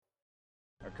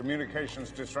A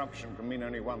communications disruption can mean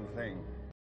only one thing.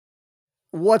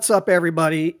 What's up,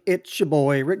 everybody? It's your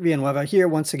boy, Rick Villanueva, here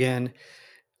once again.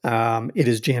 It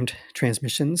is Jammed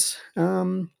Transmissions.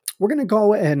 We're going to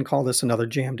go ahead and call this another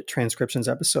Jammed Transcriptions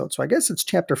episode. So I guess it's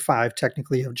chapter 5,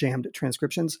 technically, of Jammed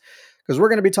Transcriptions, because we're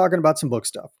going to be talking about some book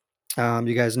stuff.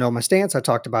 You guys know my stance. I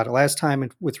talked about it last time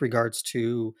with regards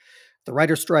to the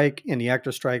writer strike and the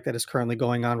actor strike that is currently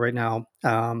going on right now.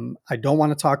 I don't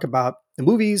want to talk about the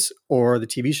movies or the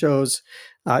TV shows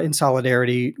in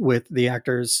solidarity with the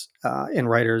actors and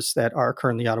writers that are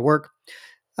currently out of work.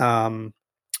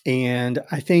 And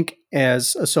I think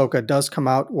as Ahsoka does come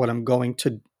out, what I'm going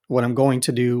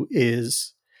to do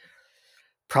is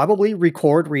probably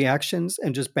record reactions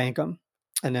and just bank them,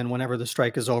 and then whenever the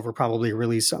strike is over, probably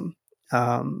release them.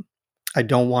 I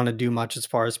don't want to do much as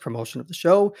far as promotion of the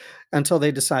show until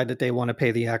they decide that they want to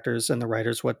pay the actors and the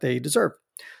writers what they deserve.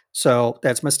 So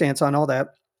that's my stance on all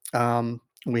that.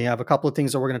 We have a couple of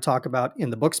things that we're going to talk about in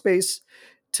the book space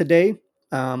today.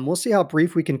 We'll see how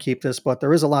brief we can keep this, but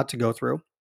there is a lot to go through.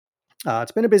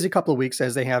 It's been a busy couple of weeks,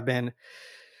 as they have been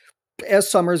as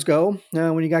summers go.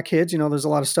 When you got kids, there's a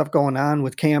lot of stuff going on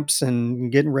with camps and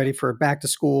getting ready for back to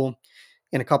school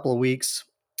in a couple of weeks.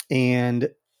 And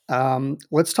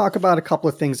let's talk about a couple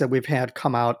of things that we've had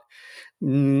come out. I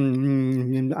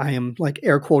am like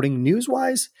air quoting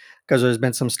news-wise because there's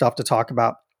been some stuff to talk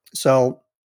about. So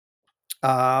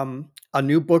a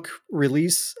new book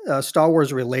release, Star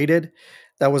Wars related,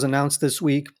 that was announced this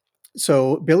week.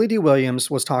 So Billy D.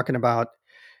 Williams was talking about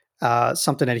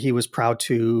something that he was proud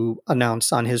to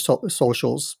announce on his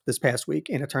socials this past week.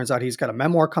 And it turns out he's got a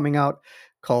memoir coming out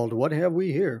called What Have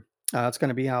We Here? It's going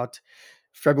to be out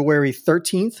February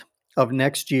 13th of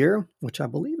next year, which I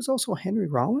believe is also Henry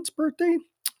Rollins' birthday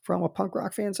for all my punk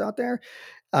rock fans out there.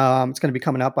 It's going to be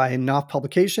coming out by Knopf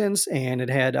Publications, and it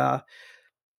had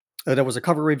there was a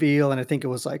cover reveal, and I think it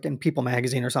was like in People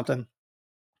magazine or something.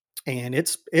 And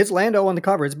it's Lando on the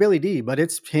cover. It's Billy D, but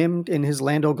it's him in his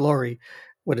Lando glory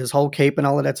with his whole cape and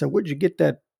all of that. So where'd you get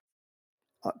that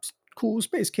cool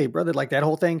space cape, brother? Like that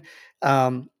whole thing.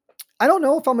 I don't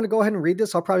know if I'm going to go ahead and read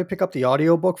this. I'll probably pick up the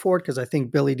audiobook for it because I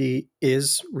think Billy D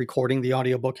is recording the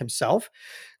audiobook himself.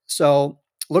 So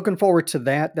looking forward to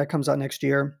that. That comes out next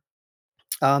year.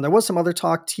 There was some other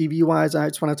talk TV-wise. I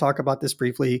just want to talk about this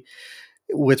briefly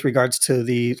with regards to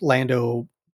the Lando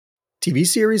TV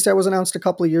series that was announced a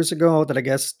couple of years ago that I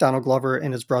guess Donald Glover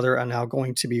and his brother are now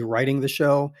going to be writing the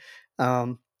show.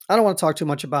 I don't want to talk too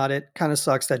much about it. Kind of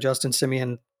sucks that Justin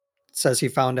Simeon says he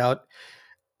found out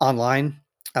online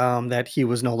that he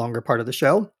was no longer part of the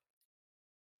show.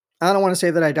 I don't want to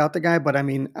say that I doubt the guy, but I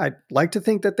mean, I'd like to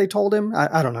think that they told him.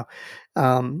 I don't know.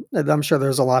 I'm sure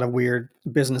there's a lot of weird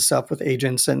business stuff with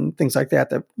agents and things like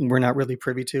that that we're not really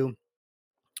privy to.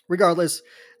 Regardless,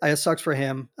 it sucks for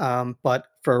him. But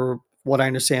for what I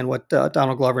understand, what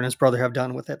Donald Glover and his brother have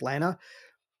done with Atlanta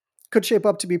could shape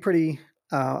up to be a pretty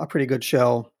good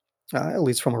show, at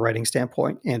least from a writing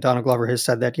standpoint. And Donald Glover has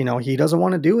said that he doesn't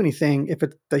want to do anything if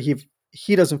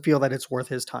he doesn't feel that it's worth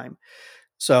his time.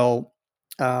 So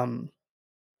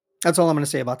that's all I'm going to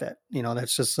say about that.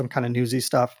 That's just some kind of newsy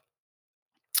stuff.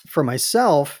 For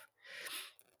myself,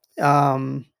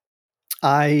 I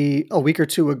a week or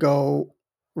two ago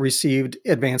received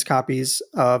advance copies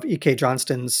of E.K.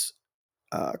 Johnston's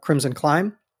Crimson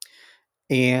Climb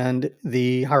and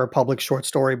the High Republic short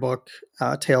story book,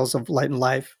 Tales of Light and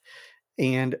Life.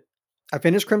 And I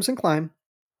finished Crimson Climb.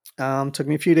 Took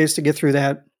me a few days to get through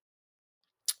that.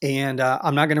 And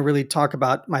I'm not going to really talk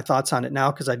about my thoughts on it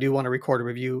now because I do want to record a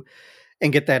review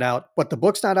and get that out. But the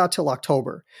book's not out till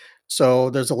October. So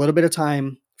there's a little bit of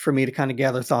time for me to kind of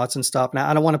gather thoughts and stuff. Now,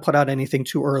 I don't want to put out anything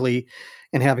too early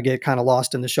and have it get kind of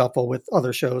lost in the shuffle with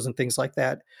other shows and things like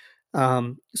that.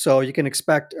 So you can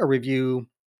expect a review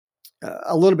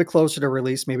a little bit closer to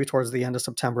release, maybe towards the end of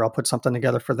September. I'll put something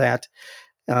together for that.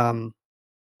 And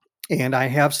I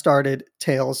have started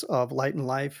Tales of Light and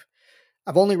Life.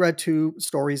 I've only read 2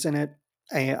 stories in it.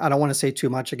 And I don't want to say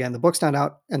too much. Again, the book's not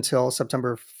out until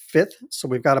September 5th. So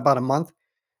we've got about a month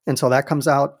until that comes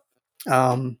out.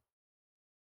 Of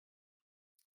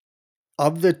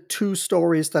the 2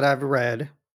 stories that I've read,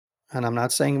 and I'm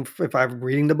not saying if I'm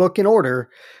reading the book in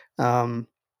order, one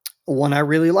I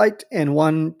really liked and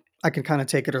one I can kind of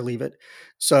take it or leave it.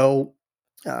 So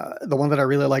the one that I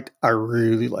really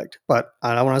liked, but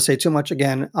I don't want to say too much.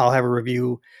 Again, I'll have a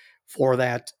review for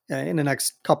that in the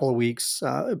next couple of weeks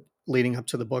leading up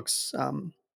to the book's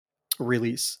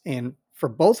release. And for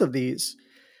both of these,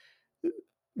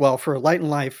 well, for Light and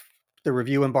Life, the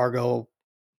review embargo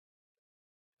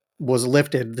was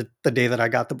lifted the day that I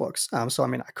got the books. So I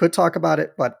mean, I could talk about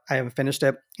it, but I haven't finished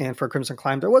it. And for Crimson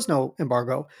Climb, there was no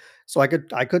embargo, so I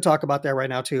could talk about that right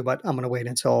now too. But I'm going to wait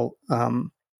until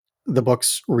the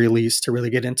book's release to really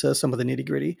get into some of the nitty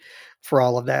gritty for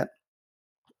all of that.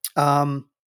 I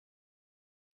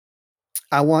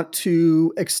want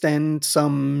to extend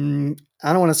some.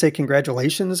 I don't want to say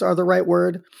congratulations are the right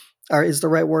word, or is the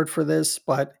right word for this,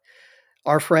 but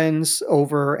our friends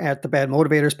over at the Bad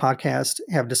Motivators podcast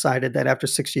have decided that after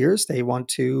 6 years, they want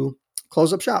to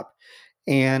close up shop.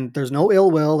 And there's no ill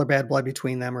will or bad blood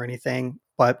between them or anything,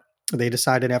 but they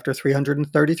decided after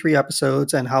 333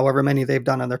 episodes and however many they've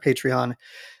done on their Patreon,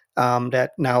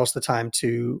 that now is the time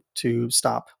to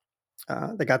stop.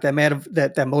 They got that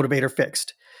motivator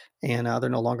fixed, and they're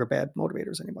no longer bad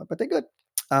motivators anymore. But they're good.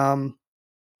 I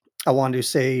wanted to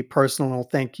say personal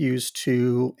thank yous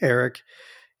to Eric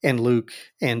and Luke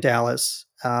and Dallas.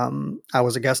 I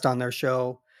was a guest on their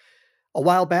show a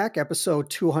while back, episode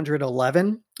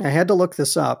 211. I had to look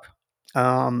this up.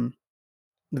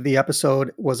 The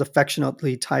episode was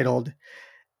affectionately titled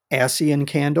Asian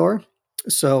Candor.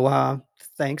 So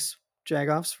thanks,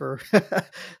 Jagoffs, for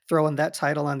throwing that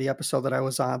title on the episode that I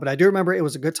was on. But I do remember it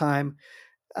was a good time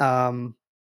hanging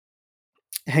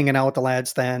out with the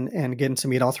lads then and getting to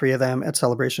meet all three of them at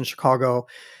Celebration Chicago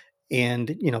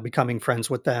and, becoming friends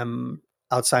with them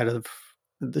outside of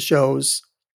the shows.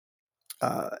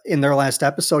 In their last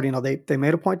episode, they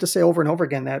made a point to say over and over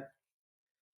again that,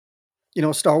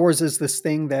 Star Wars is this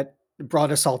thing that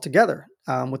brought us all together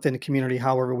within the community,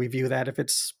 however we view that, if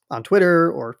it's on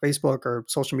Twitter or Facebook or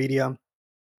social media.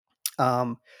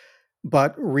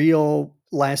 But real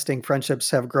lasting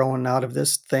friendships have grown out of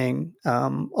this thing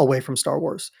away from Star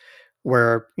Wars,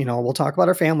 where, we'll talk about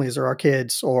our families or our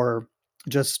kids or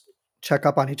just check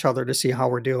up on each other to see how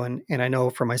we're doing. And I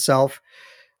know for myself,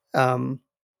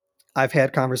 I've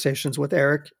had conversations with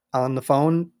Eric on the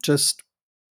phone, just,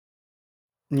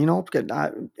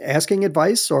 asking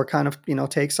advice or kind of,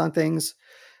 takes on things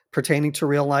pertaining to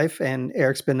real life. And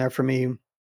Eric's been there for me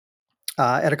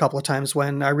at a couple of times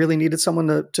when I really needed someone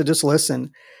to just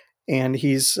listen. And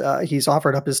he's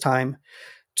offered up his time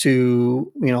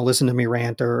to, listen to me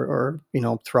rant or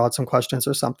throw out some questions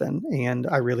or something. And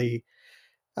I really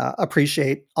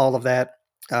appreciate all of that.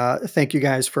 Thank you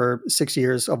guys for 6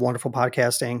 years of wonderful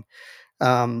podcasting.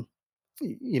 I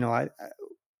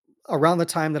around the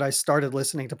time that I started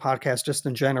listening to podcasts just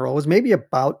in general, it was maybe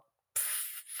about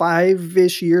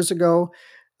 5-ish years ago.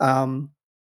 And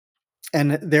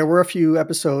there were a few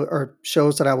episodes or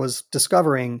shows that I was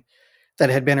discovering that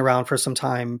had been around for some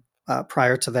time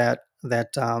prior to that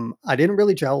I didn't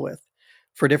really gel with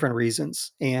for different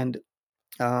reasons. And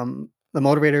The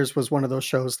Motivators was one of those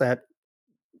shows that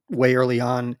way early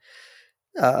on,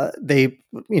 they,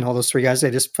 those three guys,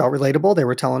 they just felt relatable. They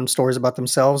were telling stories about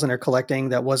themselves and they're collecting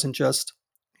that wasn't just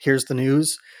here's the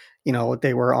news.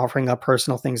 They were offering up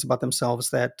personal things about themselves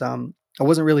that I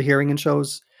wasn't really hearing in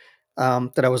shows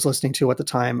that I was listening to at the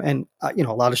time. And,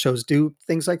 a lot of shows do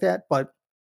things like that, but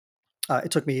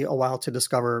it took me a while to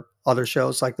discover other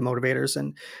shows like The Motivators.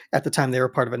 And at the time they were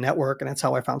part of a network. And that's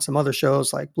how I found some other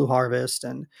shows like Blue Harvest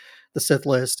and The Sith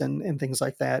List and things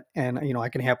like that. And, I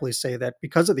can happily say that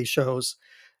because of these shows,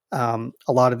 a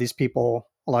lot of these people,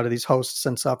 a lot of these hosts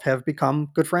and stuff have become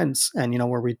good friends. And,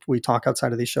 where we talk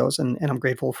outside of these shows. And I'm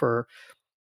grateful for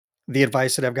the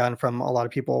advice that I've gotten from a lot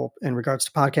of people in regards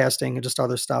to podcasting and just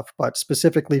other stuff, but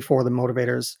specifically for The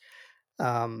Motivators.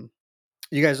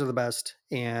 You guys are the best,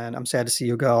 and I'm sad to see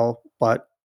you go. But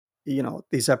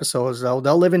these episodes, they'll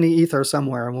live in the ether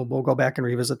somewhere, and we'll go back and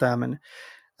revisit them. And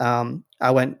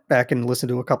I went back and listened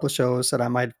to a couple of shows that I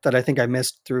think I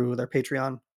missed through their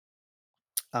Patreon.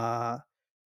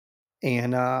 It's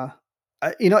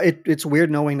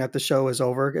weird knowing that the show is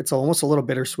over. It's almost a little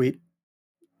bittersweet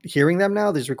hearing them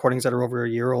now. These recordings that are over a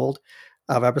year old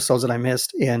of episodes that I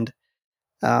missed, and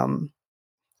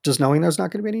just knowing there's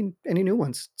not going to be any new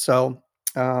ones. So.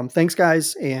 Thanks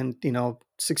guys. And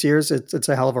 6 years, it's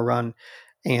a hell of a run.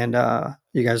 And,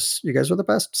 you guys are the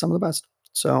best, some of the best.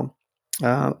 So,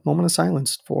 moment of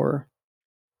silence for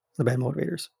the Bad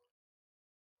Motivators.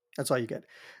 That's all you get.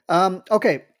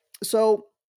 Okay. So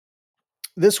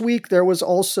this week there was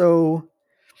also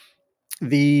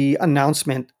the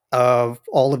announcement of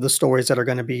all of the stories that are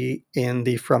going to be in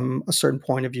the From a Certain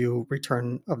Point of View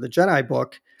Return of the Jedi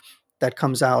book that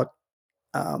comes out,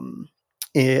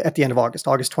 at the end of August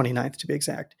 29th to be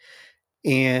exact.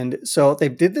 And so they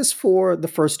did this for the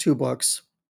first two books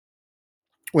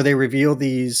where they reveal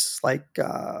these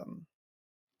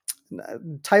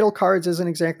title cards isn't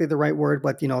exactly the right word,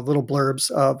 but, little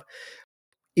blurbs of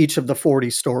each of the 40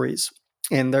 stories.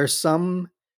 And there's some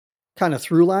kind of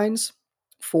through lines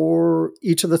for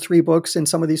each of the 3 books in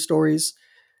some of these stories.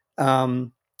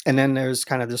 And then there's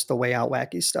kind of just the way out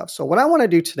wacky stuff. So what I want to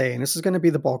do today, and this is going to be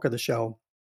the bulk of the show,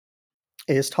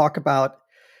 is talk about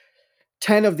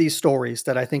 10 of these stories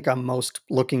that I think I'm most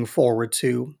looking forward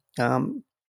to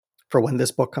for when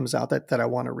this book comes out that I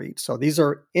want to read. So these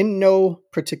are in no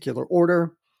particular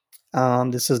order.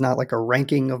 This is not like a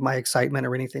ranking of my excitement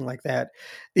or anything like that.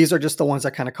 These are just the ones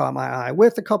that kind of caught my eye,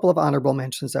 with a couple of honorable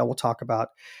mentions that we'll talk about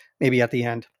maybe at the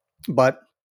end. But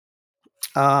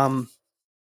the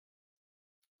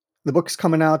book is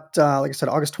coming out, like I said,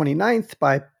 August 29th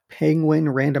by Penguin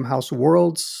Random House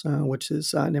Worlds, which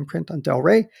is an imprint on Del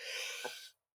Rey.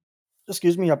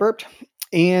 Excuse me, I burped.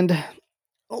 And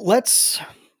let's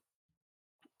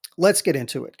get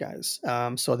into it, guys.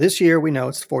 So this year, we know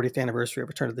it's the 40th anniversary of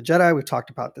Return of the Jedi. We've talked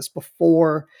about this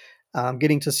before.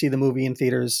 Getting to see the movie in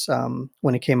theaters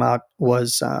when it came out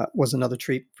was another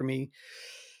treat for me.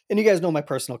 And you guys know my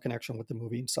personal connection with the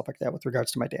movie and stuff like that with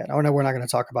regards to my dad. I know we're not going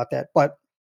to talk about that, but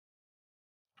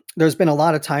there's been a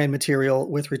lot of tie-in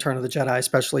material with Return of the Jedi,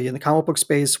 especially in the comic book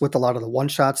space, with a lot of the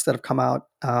one-shots that have come out.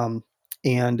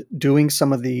 And doing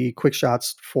some of the quick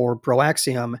shots for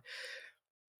Broaxium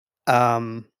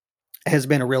has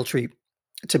been a real treat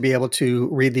to be able to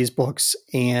read these books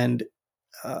and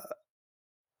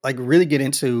like really get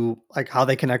into like how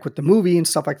they connect with the movie and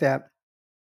stuff like that.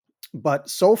 But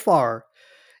so far,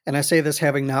 and I say this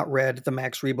having not read the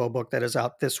Max Rebo book that is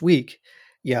out this week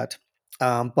yet,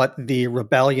 but the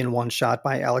Rebellion one shot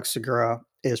by Alex Segura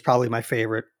is probably my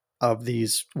favorite of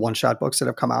these one shot books that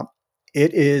have come out.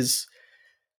 It is,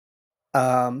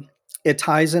 it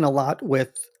ties in a lot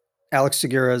with Alex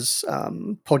Segura's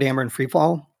Poe Dameron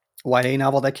Freefall YA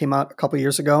novel that came out a couple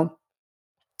years ago.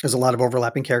 There's a lot of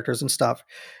overlapping characters and stuff.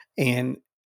 And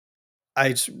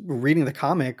reading the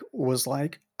comic was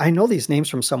like, I know these names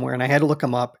from somewhere, and I had to look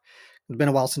them up. It's been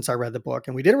a while since I read the book,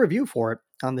 and we did a review for it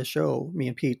on the show, me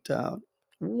and Pete,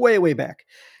 way back.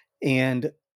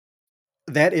 And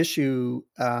that issue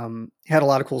had a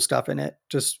lot of cool stuff in it,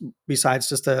 just besides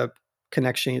just the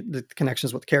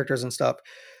connections with characters and stuff.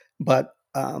 But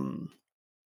how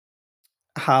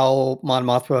Mon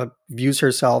Mothma views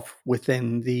herself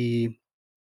within the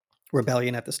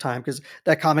rebellion at this time, because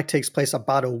that comic takes place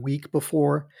about a week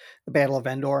before the Battle of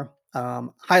Endor.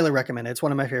 Highly recommend it. It's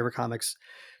one of my favorite comics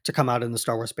to come out in the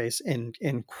Star Wars space in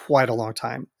quite a long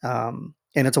time. And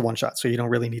it's a one shot, so you don't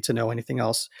really need to know anything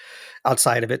else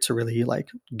outside of it to really like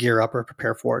gear up or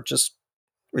prepare for it. Just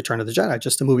Return of the Jedi,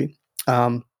 just a movie.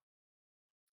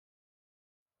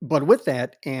 But with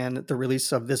that and the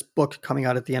release of this book coming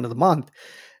out at the end of the month,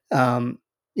 again,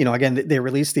 they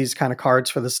release these kind of cards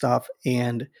for the stuff,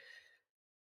 and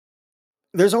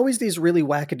there's always these really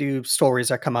wackadoo stories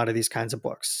that come out of these kinds of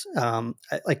books.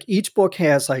 Like each book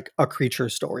has like a creature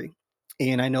story.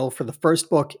 And I know for the first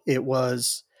book, it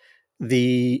was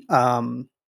the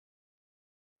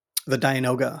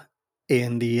Dianoga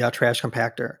in the trash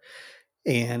compactor.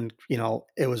 And,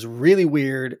 it was really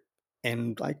weird.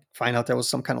 And like find out there was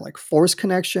some kind of like force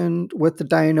connection with the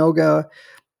Dianoga.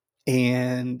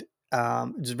 And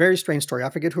it's a very strange story. I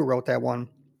forget who wrote that one.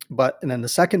 And then the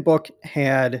second book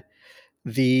had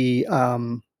the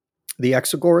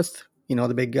Exogorth,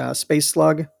 the big space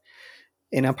slug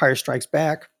in Empire Strikes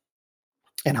Back,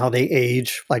 and how they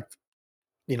age. Like,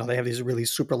 they have these really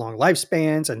super long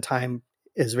lifespans, and time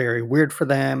is very weird for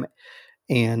them.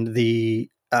 And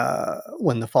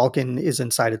when the Falcon is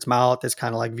inside its mouth, it's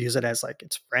kind of like views it as like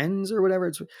its friends or whatever.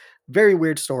 It's a very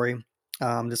weird story.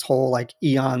 This whole like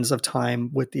eons of time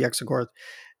with the Exogorth.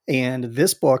 And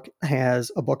this book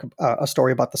has a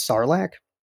story about the Sarlacc.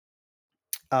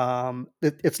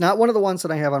 It's not one of the ones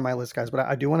that I have on my list, guys, but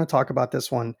I do want to talk about this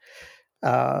one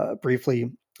briefly.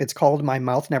 It's called My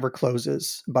Mouth Never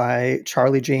Closes by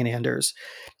Charlie Jane Anders.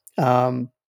 And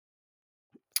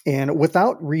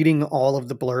without reading all of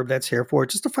the blurb that's here for it,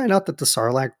 just to find out that the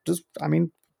Sarlacc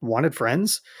wanted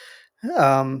friends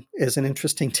is an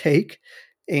interesting take.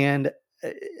 And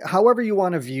however you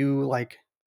want to view like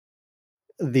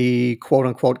the quote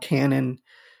unquote canon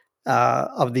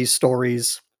of these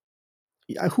stories,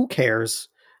 who cares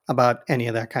about any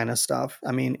of that kind of stuff?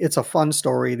 I mean, it's a fun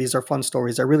story. These are fun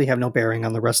stories that really have no bearing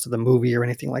on the rest of the movie or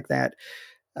anything like that.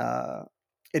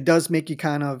 It does make you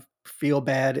kind of feel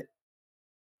bad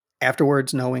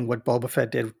afterwards, knowing what Boba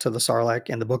Fett did to the Sarlacc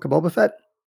in the Book of Boba Fett.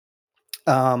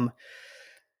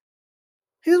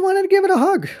 He just wanted to give it a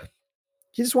hug.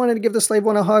 He just wanted to give the slave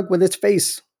one a hug with its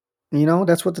face.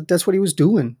 That's what he was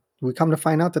doing. We come to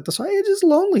find out that the Sarlacc is just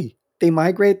lonely. They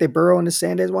migrate, they burrow in the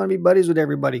sand, they just want to be buddies with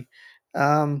everybody.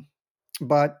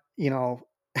 But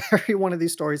every one of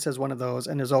these stories has one of those,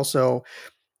 and there's also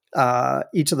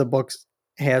each of the books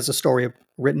has a story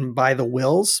written by the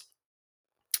Wills,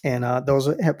 and those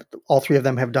have all three of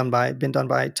them have been done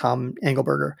by Tom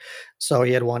Engelberger. So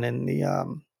he had one in the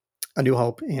A New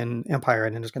Hope in Empire,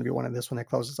 and then there's going to be one in this one that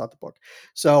closes out the book.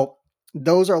 So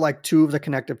those are like two of the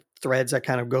connective threads that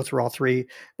kind of go through all three.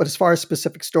 But as far as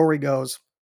specific story goes,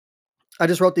 I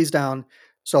just wrote these down,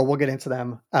 so we'll get into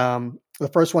them. The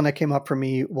first one that came up for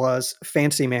me was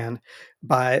Fancy Man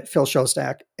by Phil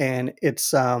Shostak, and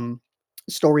it's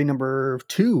story number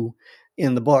 2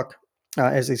 in the book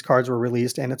as these cards were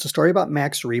released, and it's a story about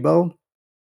Max Rebo.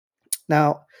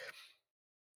 Now,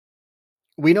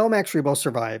 we know Max Rebo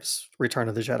survives Return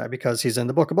of the Jedi because he's in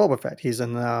the Book of Boba Fett. He's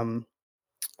in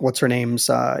what's her name's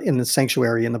in the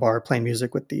sanctuary in the bar playing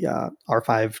music with the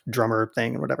R5 drummer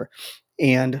thing or whatever.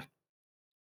 And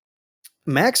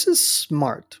Max is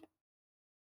smart.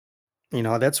 You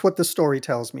know, that's what the story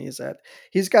tells me, is that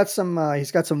he's got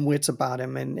some wits about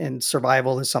him, and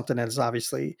survival is something that is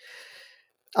obviously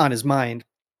on his mind.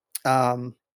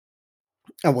 And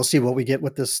we'll see what we get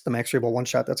with the Max Rebo one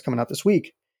shot that's coming out this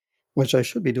week, which I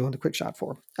should be doing the quick shot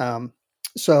for.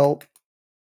 So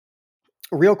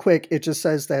real quick, it just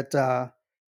says that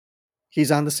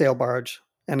he's on the sail barge,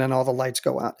 and then all the lights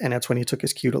go out, and that's when he took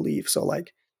his cue to leave. So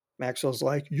like Maxwell's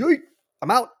like, "Yeet,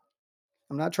 I'm out.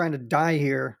 I'm not trying to die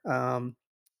here. I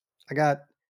got,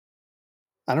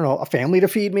 I don't know, a family to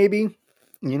feed, maybe.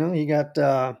 You know, you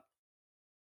got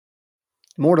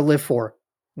more to live for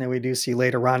than we do see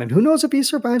later on. And who knows if he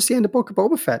survives the end of Book of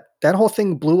Boba Fett? That whole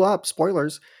thing blew up.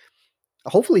 Spoilers.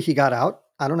 Hopefully he got out.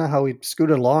 I don't know how he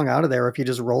scooted along out of there, if he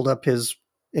just rolled up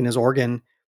in his organ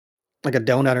like a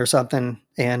donut or something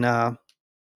and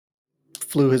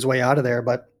flew his way out of there.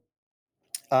 But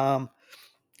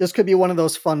this could be one of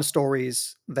those fun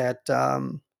stories that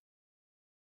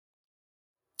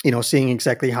seeing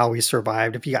exactly how he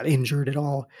survived, if he got injured at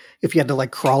all, if he had to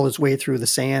like crawl his way through the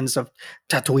sands of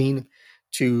Tatooine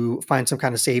to find some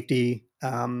kind of safety.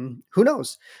 Who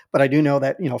knows? But I do know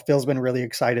that, Phil's been really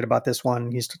excited about this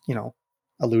one. He's,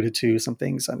 alluded to some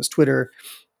things on his Twitter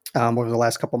over the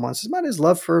last couple months about his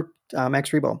love for Max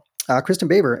Rebo. Kristen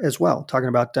Baver as well, talking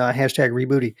about hashtag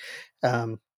rebooty.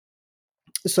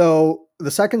 So the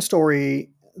second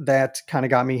story that kind of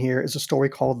got me here is a story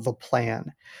called The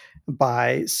Plan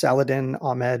by Saladin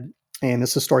Ahmed, and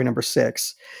this is story number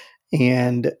 6.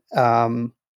 And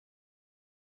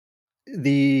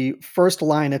the first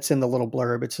line that's in the little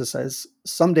blurb, it just says,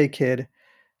 "Someday, kid,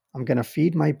 I'm going to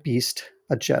feed my beast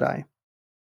a Jedi."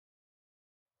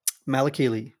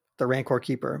 Malakili, the Rancor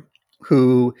Keeper,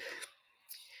 who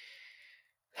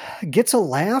gets a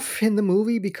laugh in the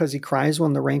movie because he cries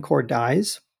when the Rancor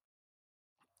dies.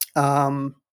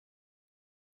 But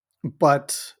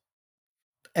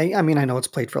I mean, I know it's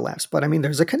played for laughs, but I mean,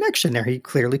 there's a connection there. He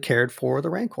clearly cared for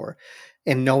the Rancor,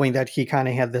 and knowing that he kind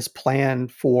of had this plan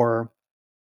for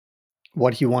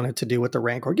what he wanted to do with the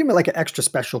Rancor, give me like an extra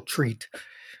special treat.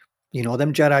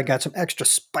 Them Jedi got some extra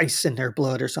spice in their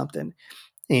blood or something,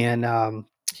 and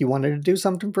he wanted to do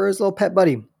something for his little pet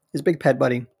buddy, his big pet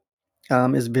buddy.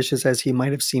 As vicious as he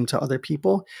might have seemed to other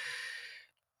people,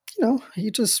 he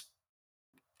just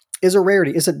is a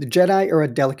rarity. Is it the Jedi or a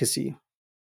delicacy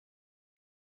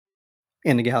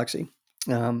in the galaxy?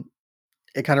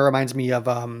 It kind of reminds me of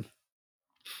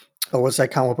what's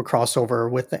that comic book crossover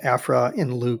with the Afra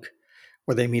and Luke,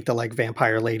 where they meet the like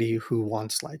vampire lady who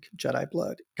wants like Jedi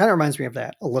blood. Kind of reminds me of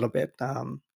that a little bit.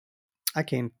 I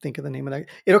can't think of the name of that.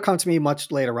 It'll come to me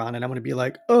much later on, and I'm going to be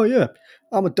like, "Oh yeah,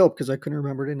 I'm a dope," because I couldn't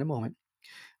remember it in a moment.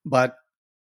 But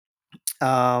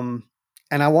and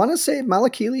I want to say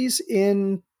Malakili's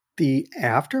in the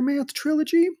Aftermath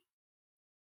trilogy.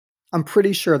 I'm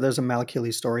pretty sure there's a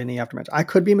Malakili story in the Aftermath. I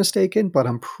could be mistaken, but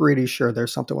I'm pretty sure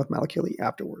there's something with Malakili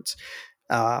afterwards.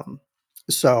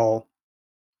 So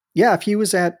yeah, if he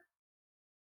was at,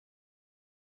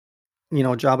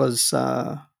 Jabba's,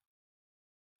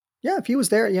 if he was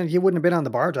there, he wouldn't have been on the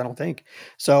barge, I don't think.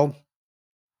 So,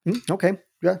 okay.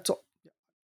 Yeah. So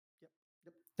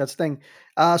that's the thing.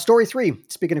 Story 3,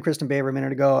 speaking of Kristen Baver a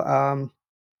minute ago,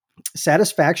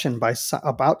 Satisfaction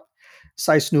about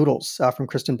Sice Noodles from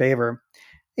Kristen Baver.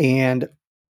 And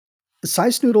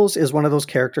Sice Noodles is one of those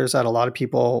characters that a lot of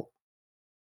people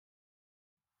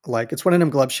like. It's one of them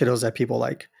glove shittles that people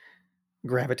like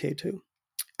gravitate to.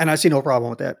 And I see no problem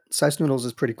with that. Sice Noodles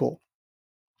is pretty cool.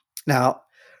 Now,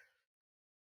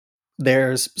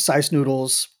 there's Sice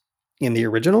Noodles in the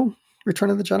original Return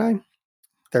of the Jedi.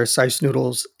 There's Sice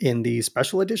Noodles in the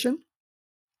special edition.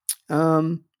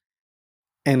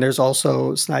 And there's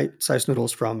also Sice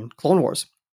Noodles from Clone Wars.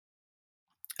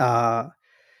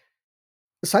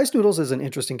 Size Noodles is an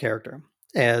interesting character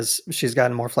as she's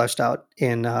gotten more fleshed out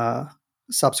in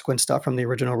subsequent stuff from the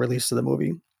original release of the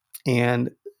movie,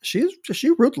 and she's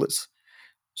ruthless.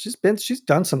 She's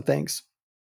done some things,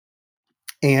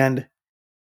 and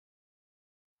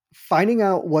finding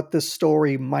out what this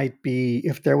story might be,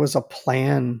 if there was a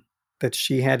plan that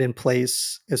she had in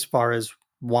place as far as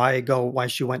why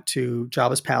she went to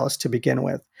Jabba's palace to begin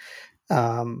with.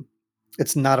 Um,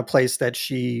 it's not a place that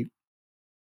she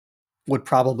would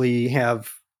probably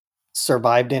have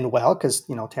survived in well, because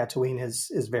Tatooine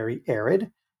is very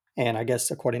arid, and I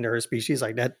guess according to her species,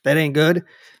 like that ain't good.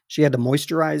 She had to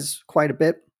moisturize quite a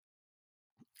bit.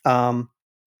 Um,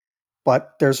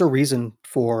 but there's a reason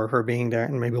for her being there,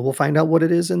 and maybe we'll find out what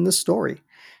it is in this story.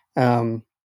 Um,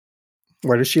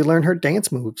 where does she learn her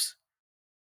dance moves?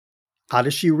 How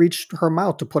does she reach her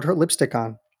mouth to put her lipstick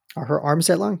on? Are her arms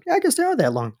that long? Yeah, I guess they are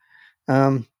that long.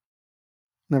 Um,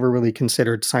 Never really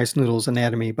considered Science Noodle's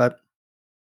anatomy, but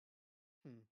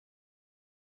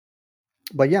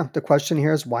yeah, the question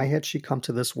here is, why had she come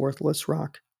to this worthless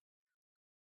rock?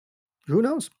 Who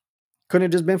knows? Couldn't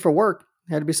have just been for work.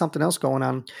 Had to be something else going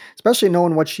on, especially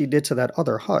knowing what she did to that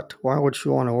other hut. Why would she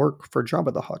want to work for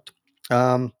Jabba the Hutt?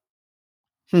 Um,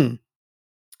 hmm.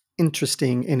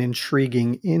 Interesting and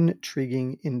intriguing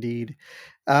indeed.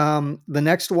 The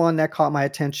next one that caught my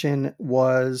attention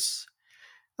was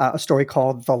a story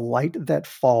called "The Light That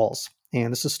Falls,"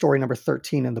 and this is story number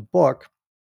 13 in the book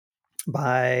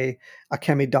by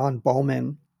Akemi Don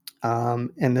Bowman.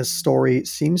 And this story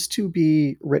seems to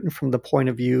be written from the point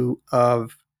of view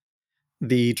of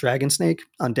the dragon snake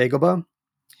on Dagobah.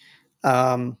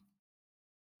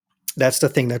 That's the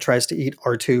thing that tries to eat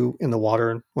R2 in the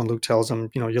water when Luke tells him,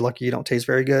 you're lucky you don't taste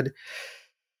very good.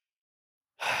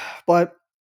 But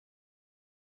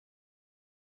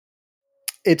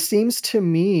it seems to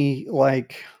me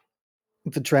like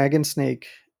the dragon snake,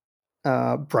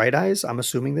 Bright Eyes, I'm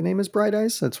assuming the name is Bright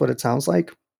Eyes, that's what it sounds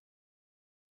like,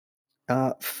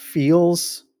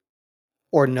 feels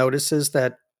or notices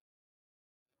that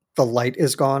the light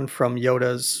is gone from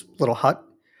Yoda's little hut.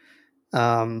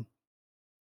 Um,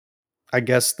 I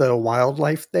guess the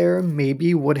wildlife there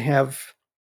maybe would have,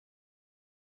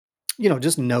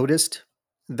 just noticed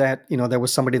that, there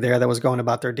was somebody there that was going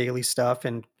about their daily stuff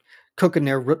and cooking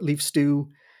their root leaf stew,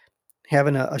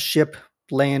 having a ship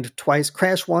land twice,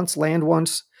 crash once, land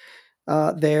once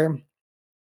there.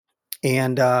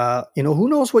 And, who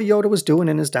knows what Yoda was doing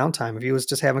in his downtime, if he was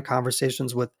just having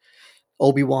conversations with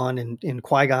Obi-Wan and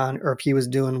Qui-Gon, or if he was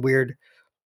doing weird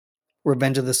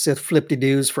Revenge of the Sith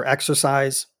flip-de-doos for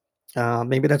exercise.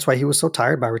 Maybe that's why he was so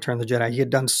tired by Return of the Jedi. He had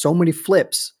done so many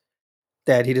flips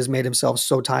that he just made himself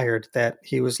so tired that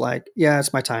he was like, yeah,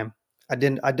 it's my time. I'd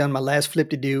done my last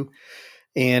flip-de-do,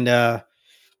 and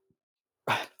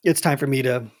it's time for me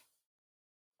to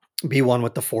be one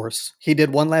with the Force. He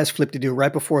did one last flip-de-do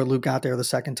right before Luke got there the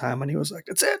second time, and he was like,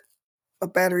 that's it. My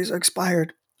batteries are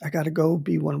expired. I got to go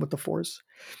be one with the Force.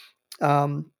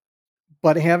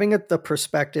 But having the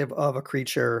perspective of a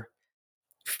creature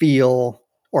feel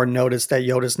or notice that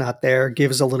Yoda's not there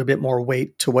gives a little bit more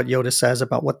weight to what Yoda says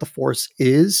about what the Force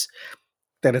is,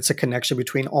 that it's a connection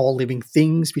between all living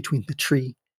things, between the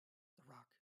tree,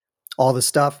 all the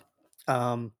stuff,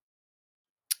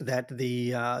 that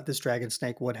the this dragon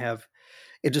snake would have.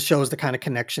 It just shows the kind of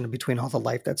connection between all the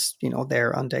life that's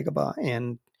there on Dagobah,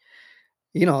 and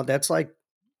that's like,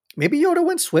 maybe Yoda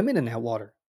went swimming in that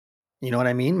water. You know what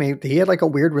I mean? Maybe he had like a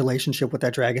weird relationship with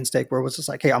that dragon snake where it was just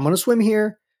like, hey, I'm gonna swim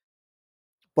here,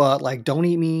 but like, don't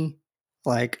eat me.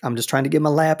 Like, I'm just trying to get my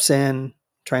laps in,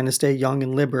 trying to stay young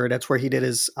and limber. That's where he did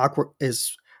his aqua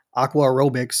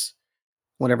aerobics,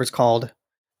 whatever it's called,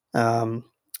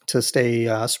 to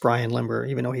stay spry and limber,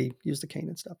 even though he used the cane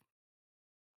and stuff.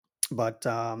 But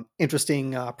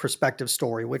interesting perspective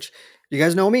story, which you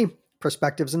guys know me,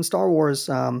 perspectives in Star Wars.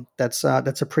 That's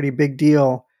a pretty big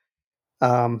deal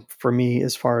for me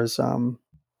as far as some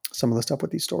of the stuff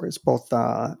with these stories, both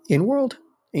in world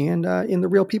and in the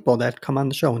real people that come on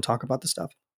the show and talk about the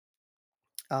stuff.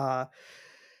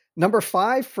 Number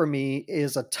 5 for me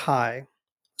is a tie.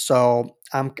 So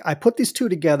I put these two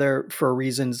together for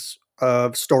reasons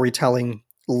of storytelling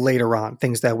later on,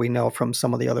 things that we know from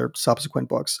some of the other subsequent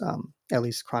books, at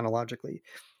least chronologically.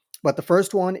 But the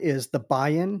first one is The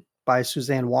Buy-In by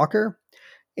Suzanne Walker,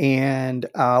 and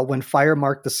When Fire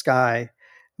Marked the Sky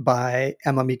by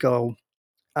Emma Miko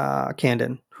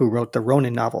Candon, who wrote the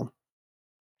Ronin novel.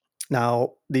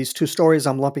 Now, these two stories,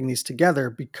 I'm lumping these together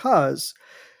because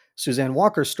Suzanne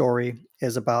Walker's story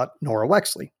is about Nora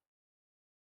Wexley.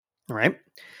 All right.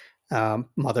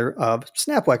 mother of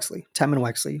Snap Wexley, Temmin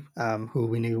Wexley, who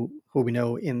we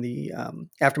know in the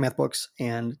Aftermath books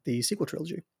and the sequel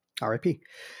trilogy, R.I.P.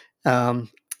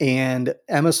 And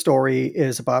Emma's story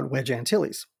is about Wedge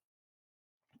Antilles.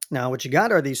 Now, what you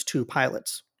got are these two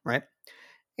pilots, right?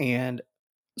 And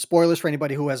spoilers for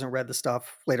anybody who hasn't read the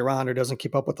stuff later on or doesn't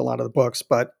keep up with a lot of the books,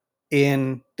 but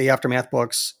in the Aftermath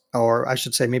books, or I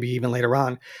should say maybe even later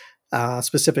on,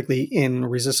 specifically in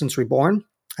Resistance Reborn,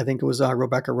 I think it was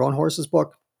Rebecca Roanhorse's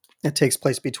book. It takes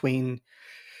place between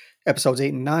episodes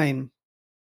 8 and 9.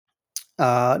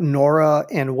 Nora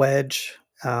and Wedge,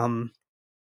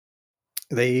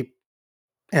 they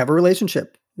have a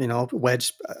relationship.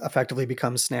 Wedge effectively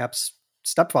becomes Snap's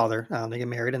stepfather. They get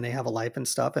married and they have a life and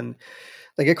stuff, and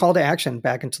they get called to action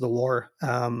back into the war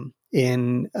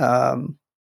in The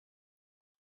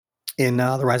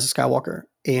Rise of Skywalker.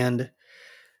 And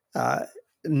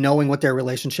knowing what their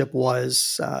relationship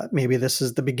was, maybe this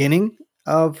is the beginning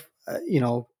of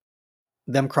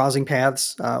them crossing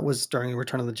paths, was during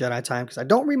Return of the Jedi time, because I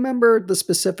don't remember the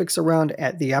specifics around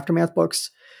at the Aftermath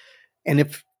books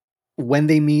and when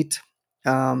they meet,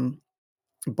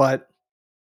 but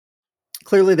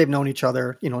clearly they've known each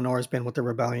other. Nora's been with the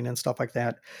rebellion and stuff like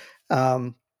that,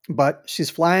 but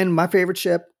she's flying my favorite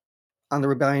ship on the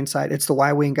rebellion side. It's the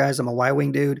Y-Wing, guys. I'm a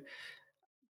Y-Wing dude.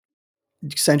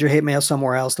 Send your hate mail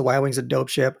somewhere else. The Y-Wing's a dope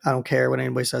ship. I don't care what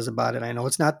anybody says about it. I know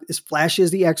it's not as flashy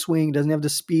as the X-Wing. Doesn't have the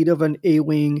speed of an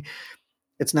A-Wing.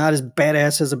 It's not as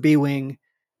badass as a B-Wing.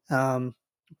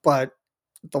 But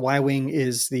the Y-Wing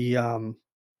is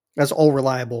that's all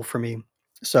reliable for me.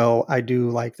 So I do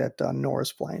like that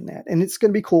Nora's flying that. And it's going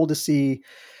to be cool to see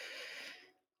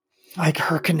like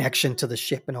her connection to the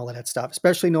ship and all of that stuff,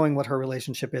 especially knowing what her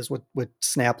relationship is with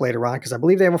Snap later on, because I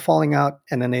believe they have a falling out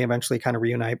and then they eventually kind of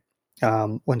reunite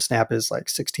when Snap is like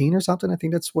 16 or something. I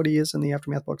think that's what he is in the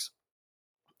Aftermath books.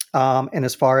 And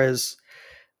as far as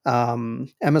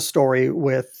Emma's story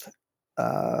with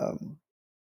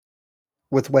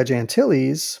Wedge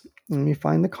Antilles, let me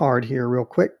find the card here real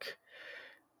quick.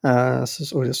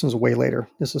 This one's way later.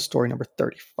 This is story number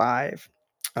 35,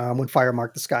 When Fire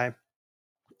Marked the Sky.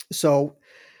 So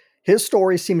his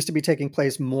story seems to be taking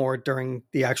place more during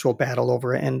the actual battle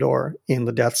over Endor in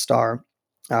the Death Star.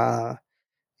 And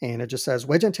it just says,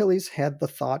 Wedge Antilles had the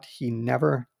thought he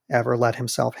never, ever let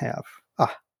himself have.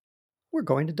 We're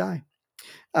going to die.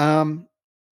 Sounds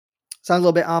a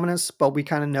little bit ominous, but we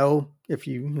kind of know, if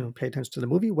you pay attention to the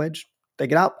movie, Wedge, they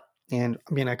get out. And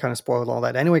I mean, I kind of spoiled all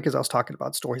that anyway, because I was talking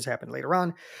about stories happening later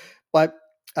on. But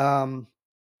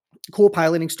cool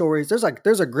piloting stories. There's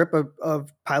a grip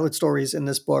of pilot stories in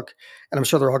this book, and I'm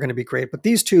sure they're all going to be great. But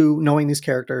these two, knowing these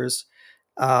characters,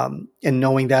 and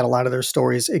knowing that a lot of their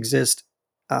stories exist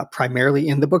primarily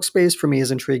in the book space, for me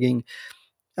is intriguing.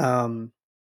 And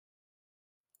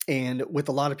with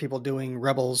a lot of people doing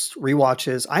Rebels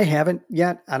rewatches, I haven't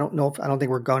yet. I don't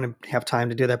think we're going to have time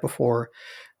to do that before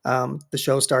the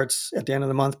show starts at the end of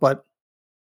the month. But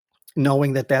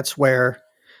knowing that that's where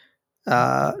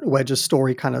Wedge's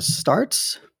story kind of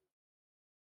starts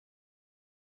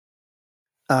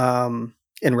in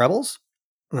Rebels,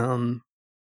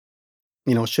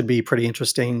 should be pretty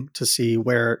interesting to see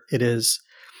where it is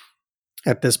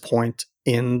at this point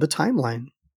in the timeline.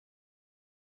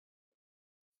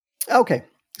 Okay,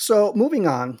 so moving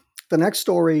on. The next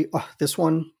story, this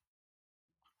one,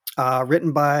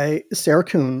 written by Sarah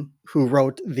Kuhn, who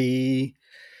wrote the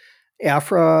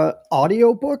Afra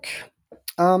audiobook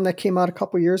that came out a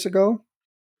couple years ago.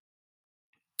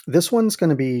 This one's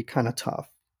going to be kind of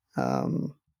tough.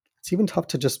 It's even tough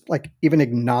to just even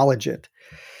acknowledge it.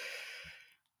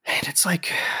 And it's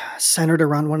centered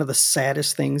around one of the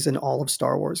saddest things in all of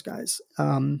Star Wars, guys.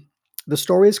 The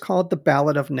story is called The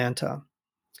Ballad of Nanta.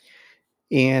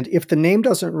 And if the name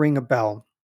doesn't ring a bell,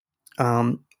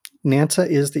 Nanta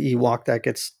is the Ewok that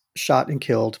gets shot and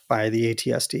killed by the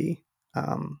ATSD.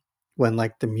 When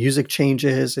the music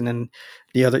changes and then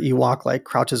the other Ewok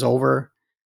crouches over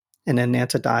and then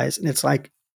Nanta dies. And it's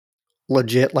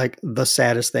legit the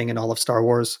saddest thing in all of Star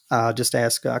Wars. Just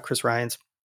ask Chris Ryans.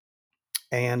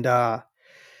 And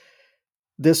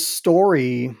this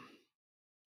story,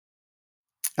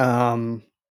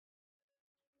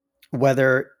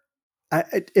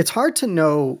 it's hard to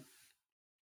know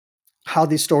how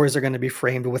these stories are going to be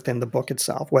framed within the book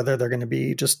itself, whether they're going to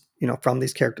be just, from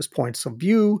these characters' points of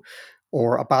view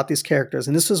or about these characters.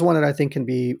 And this is one that I think can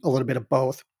be a little bit of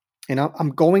both. And I'm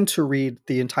going to read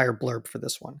the entire blurb for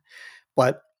this one.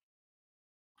 But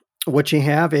what you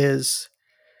have is,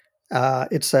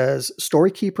 it says,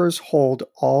 story keepers hold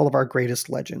all of our greatest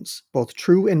legends, both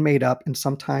true and made up, and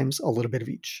sometimes a little bit of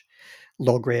each,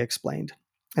 Logray explained.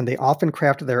 and they often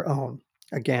craft their own.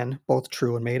 Again, both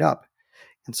true and made up,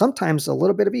 and sometimes a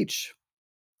little bit of each.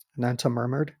 Nanta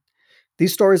murmured.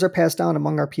 These stories are passed down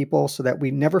among our people so that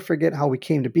we never forget how we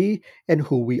came to be and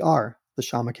who we are, the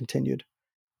Shama continued.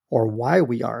 Or why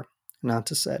we are,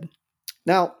 Nanta said.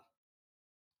 Now,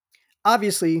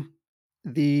 obviously,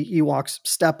 the Ewoks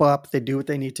step up. They do what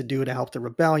they need to do to help the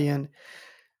rebellion.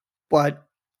 But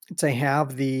to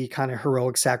have the kind of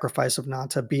heroic sacrifice of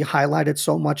Nanta be highlighted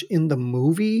so much in the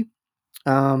movie,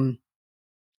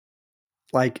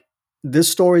 like this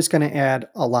story is going to add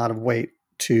a lot of weight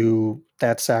to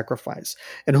that sacrifice.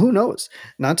 And who knows?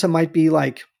 Nanta might be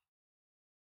like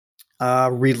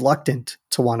reluctant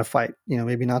to want to fight.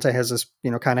 Maybe Nanta has this,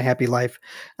 kind of happy life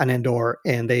on Endor,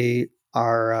 and they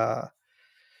are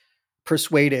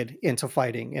persuaded into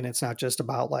fighting. And it's not just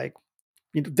about like,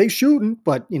 they shouldn't,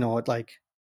 but like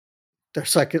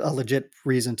there's like a legit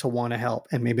reason to want to help.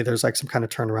 And maybe there's like some kind of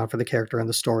turnaround for the character in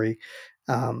the story.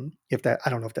 If that,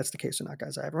 I don't know if that's the case or not,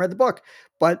 guys. I haven't read the book,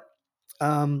 but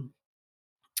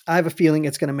I have a feeling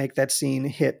it's going to make that scene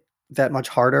hit that much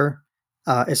harder,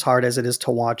 as hard as it is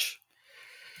to watch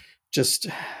just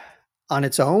on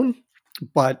its own.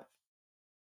 But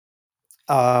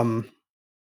I'm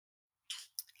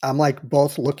like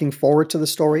both looking forward to the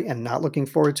story and not looking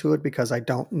forward to it because I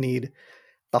don't need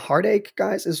the heartache,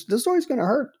 guys. The story's going to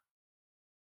hurt.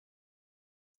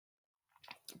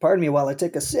 Pardon me while I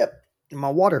take a sip in my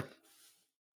water.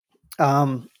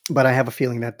 But I have a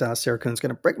feeling that Sarah Kuhn's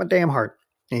going to break my damn heart,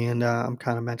 and I'm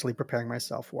kind of mentally preparing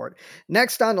myself for it.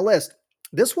 Next on the list,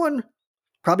 this one,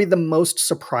 probably the most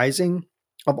surprising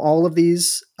of all of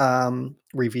these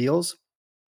reveals.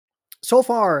 So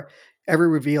far, every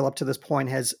reveal up to this point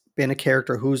has been a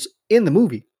character who's in the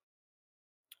movie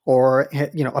or,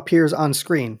 appears on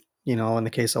screen, in the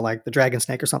case of like the Dragon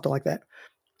Snake or something like that,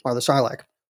 or the Sarlacc.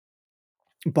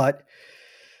 But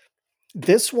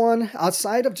this one,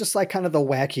 outside of just like kind of the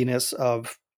wackiness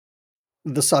of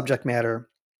the subject matter,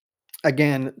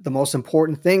 again, the most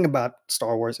important thing about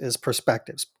Star Wars is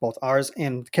perspectives, both ours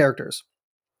and the characters.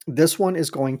 This one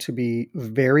is going to be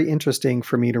very interesting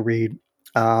for me to read.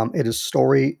 It is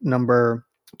story number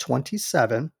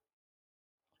 27.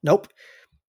 Nope,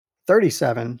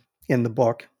 37 in the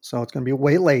book. So it's going to be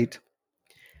way late.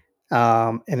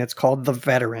 And it's called The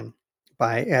Veteran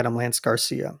by Adam Lance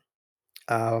Garcia.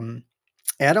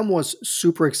 Adam was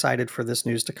super excited for this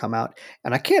news to come out.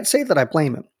 And I can't say that I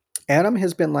blame him. Adam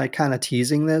has been like kind of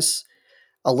teasing this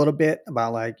a little bit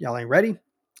about like, y'all ain't ready.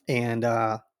 And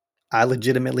I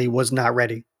legitimately was not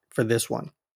ready for this one.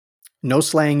 No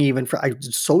slang even for, I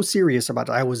was so serious about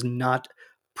it. I was not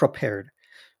prepared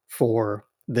for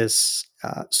this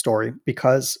story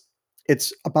because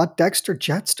it's about Dexter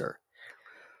Jettster.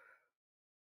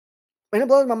 And it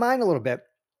blows my mind a little bit.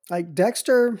 Like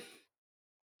Dexter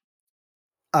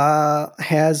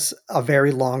has a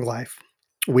very long life.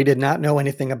 We did not know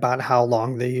anything about how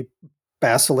long the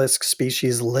basilisk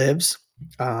species lives.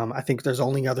 I think there's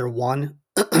only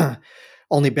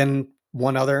been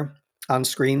one other on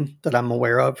screen that I'm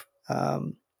aware of,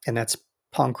 and that's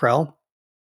Ponkrell,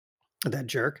 that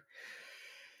jerk.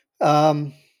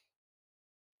 But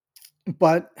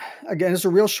again, it's a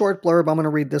real short blurb. I'm going to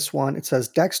read this one. It says,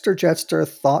 Dexter Jettster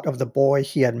thought of the boy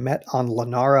he had met on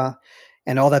Lenara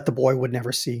and all that the boy would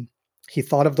never see. He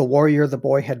thought of the warrior the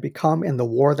boy had become in the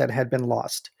war that had been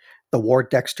lost, the war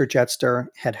Dexter Jettster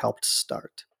had helped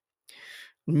start.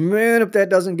 Man, if that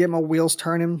doesn't get my wheels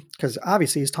turning, because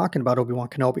obviously he's talking about Obi-Wan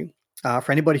Kenobi.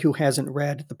 For anybody who hasn't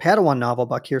read the Padawan novel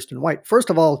by Kirsten White, first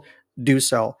of all, do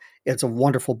so. It's a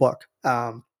wonderful book.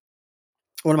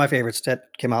 One of my favorites that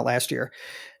came out last year.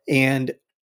 And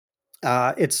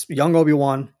it's young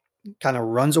Obi-Wan kind of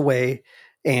runs away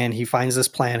and he finds this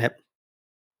planet,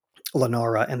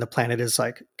 Lenora, and the planet is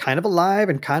like kind of alive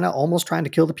and kind of almost trying to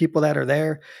kill the people that are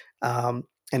there. And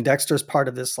Dexter's part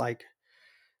of this like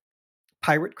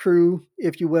pirate crew,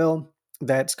 if you will,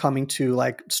 that's coming to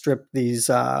like strip these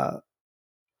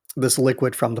this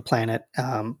liquid from the planet,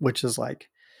 which is like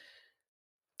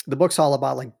the book's all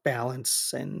about like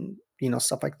balance and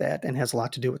stuff like that, and has a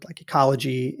lot to do with like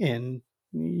ecology and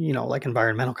like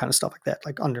environmental kind of stuff like that.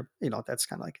 Like that's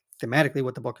kind of like thematically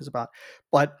what the book is about.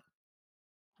 But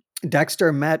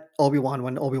Dexter met Obi-Wan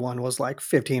when Obi-Wan was like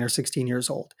 15 or 16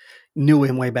 years old, knew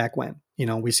him way back when.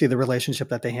 We see the relationship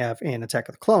that they have in Attack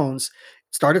of the Clones.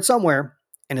 It started somewhere,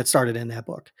 and it started in that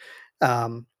book.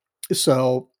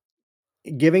 So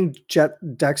giving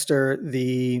Dexter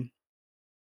the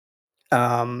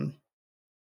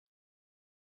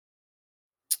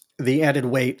added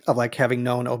weight of like having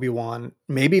known Obi-Wan,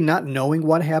 maybe not knowing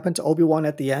what happened to Obi-Wan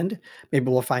at the end.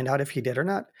 Maybe we'll find out if he did or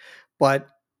not. But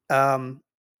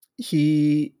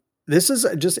this is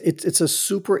just it's a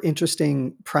super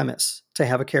interesting premise to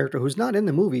have a character who's not in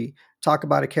the movie talk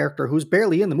about a character who's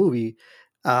barely in the movie,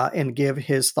 and give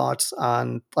his thoughts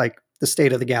on like the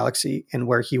state of the galaxy and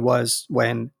where he was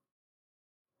when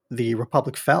the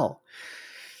Republic fell,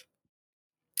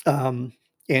 and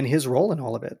his role in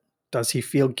all of it. Does he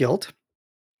feel guilt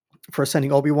for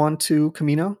sending Obi-Wan to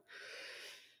Kamino?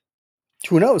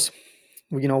 Who knows?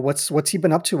 What's he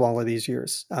been up to all of these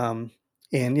years? And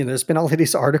there's been all of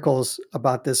these articles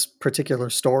about this particular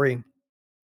story,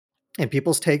 and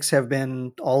people's takes have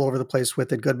been all over the place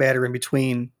with it, good, bad, or in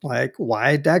between. Like,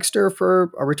 why Dexter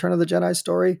for a Return of the Jedi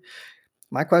story?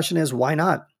 My question is, why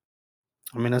not?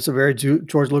 I mean, that's a very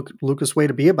George Lucas way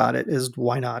to be about it. Is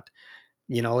why not?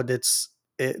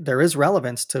 There is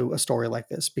relevance to a story like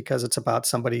this because it's about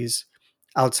somebody's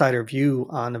outsider view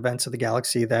on events of the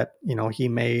galaxy that he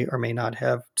may or may not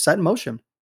have set in motion.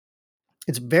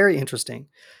 It's very interesting,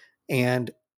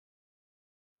 and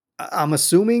I'm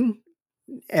assuming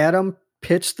Adam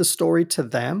pitched the story to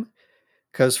them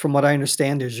because, from what I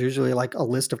understand, there's usually like a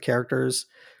list of characters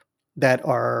that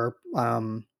are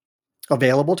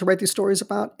available to write these stories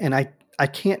about, and I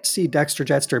can't see Dexter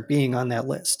Jetster being on that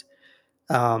list.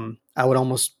 I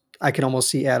can almost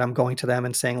see Adam going to them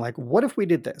and saying like, "What if we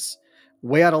did this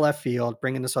way out of left field,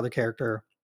 bring in this other character?"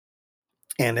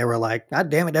 And they were like, "God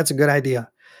damn it, that's a good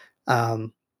idea."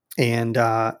 And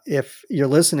if you're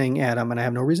listening, Adam, and I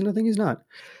have no reason to think he's not,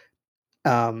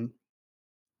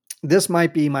 this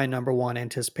might be my number one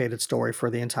anticipated story for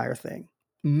the entire thing.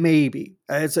 Maybe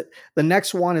the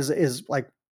next one is like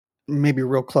maybe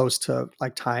real close to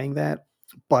like tying that,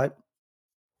 but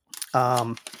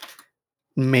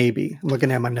maybe. I'm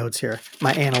looking at my notes here,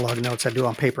 my analog notes I do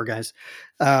on paper, guys.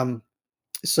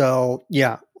 So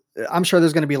yeah, I'm sure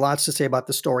there's going to be lots to say about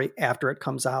the story after it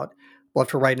comes out. But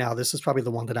for right now, this is probably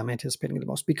the one that I'm anticipating the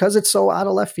most because it's so out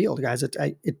of left field, guys.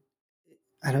 I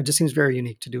know it just seems very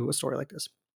unique to do a story like this.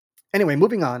 Anyway,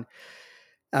 moving on.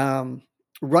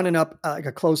 Running up like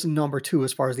a close number 2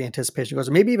 as far as the anticipation goes,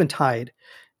 or maybe even tied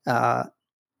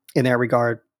in that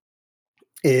regard,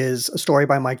 is a story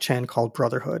by Mike Chen called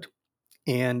Brotherhood.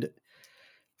 And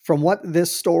from what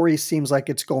this story seems like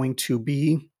it's going to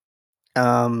be,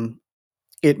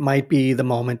 it might be the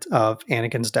moment of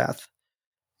Anakin's death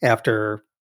after,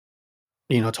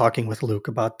 talking with Luke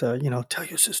about the, tell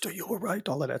your sister you were right,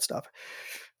 all of that stuff.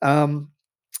 And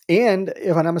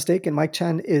if I'm not mistaken, Mike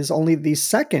Chen is only the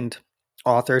second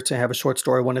author to have a short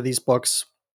story, one of these books,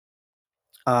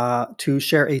 to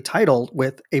share a title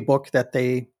with a book that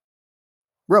they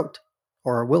wrote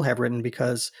or will have written,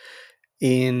 because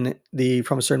from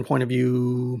a certain point of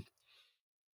view,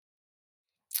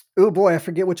 oh boy, I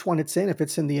forget which one it's in, if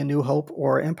it's in the A New Hope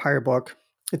or Empire book.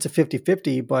 It's a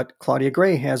 50-50, but Claudia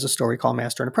Gray has a story called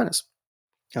Master and Apprentice,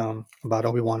 about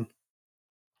Obi-Wan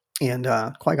and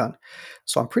Qui-Gon.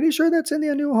 So I'm pretty sure that's in the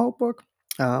A New Hope book.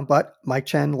 But Mike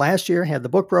Chen last year had the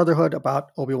book Brotherhood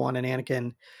about Obi-Wan and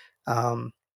Anakin,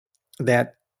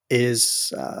 that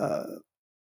is,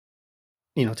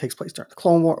 takes place during the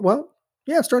Clone War. Well,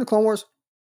 yeah, it's during the Clone Wars.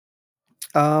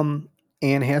 And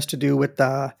has to do with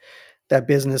that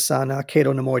business on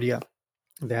Cato Nemoidia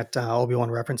that Obi-Wan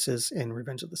references in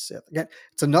Revenge of the Sith. Again,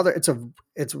 it's a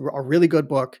really good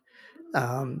book.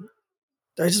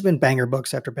 There's just been banger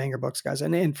books after banger books, guys.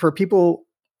 And for people,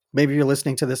 maybe you're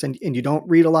listening to this and you don't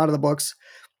read a lot of the books,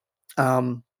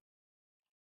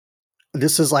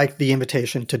 this is like the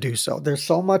invitation to do so. There's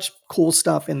so much cool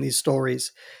stuff in these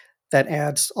stories that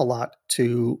adds a lot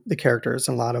to the characters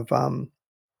and a lot of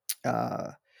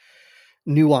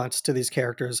nuance to these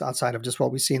characters outside of just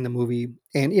what we see in the movie.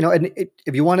 And,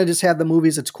 if you want to just have the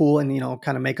movies, it's cool. And,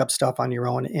 kind of make up stuff on your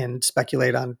own and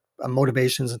speculate on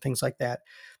motivations and things like that.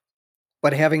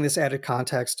 But having this added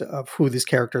context of who these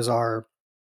characters are,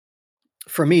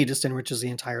 for me, just enriches the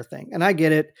entire thing. And I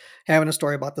get it. Having a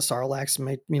story about the Sarlaccs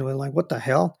made me like, what the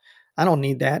hell? I don't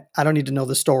need that. I don't need to know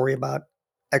the story about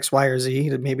X, Y, or Z.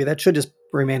 Maybe that should just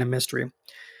remain a mystery.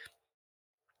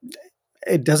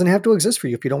 It doesn't have to exist for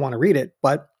you if you don't want to read it,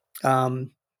 but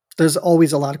there's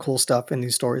always a lot of cool stuff in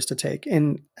these stories to take.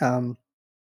 And I'm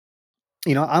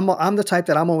the type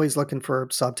that I'm always looking for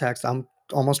subtext. I'm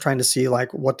almost trying to see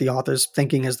like what the author's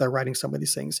thinking as they're writing some of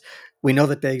these things. We know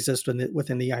that they exist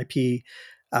within the IP,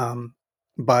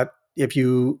 but if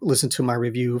you listen to my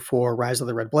review for Rise of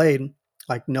the Red Blade,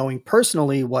 like knowing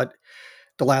personally what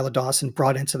Delilah Dawson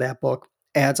brought into that book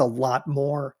adds a lot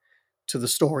more to the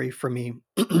story for me,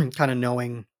 kind of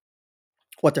knowing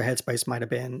what their headspace might have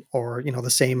been, or, the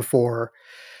same for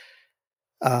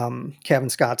Kevin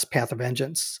Scott's Path of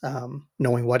Vengeance,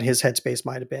 knowing what his headspace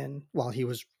might have been while he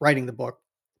was writing the book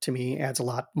to me adds a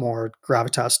lot more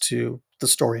gravitas to the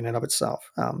story in and of itself,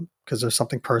 because there's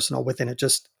something personal within it,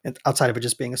 just outside of it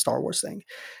just being a Star Wars thing.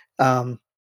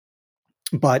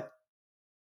 But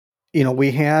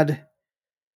we had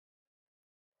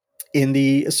in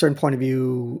the A Certain Point of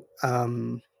View, A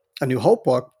New Hope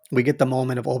book, we get the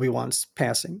moment of Obi-Wan's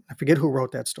passing. I forget who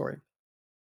wrote that story.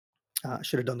 I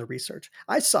should have done the research.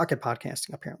 I suck at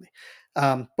podcasting, apparently.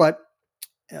 But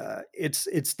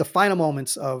it's the final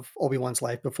moments of Obi-Wan's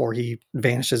life before he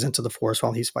vanishes into the Force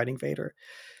while he's fighting Vader.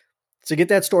 So get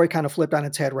that story kind of flipped on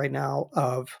its head right now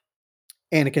of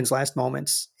Anakin's last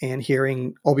moments and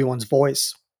hearing Obi-Wan's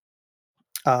voice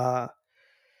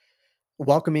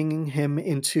welcoming him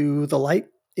into the light,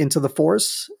 into the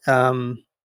Force.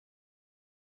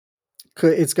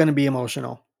 It's going to be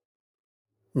emotional.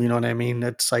 You know what I mean?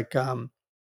 It's like the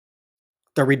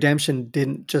redemption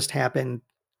didn't just happen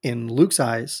in Luke's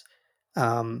eyes.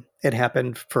 It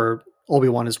happened for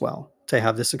Obi-Wan as well, to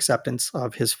have this acceptance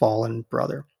of his fallen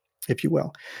brother, if you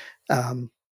will.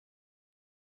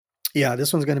 Yeah,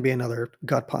 this one's going to be another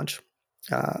gut punch.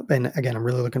 And again, I'm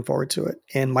really looking forward to it.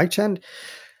 And Mike Chen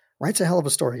writes a hell of a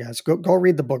story, guys. Go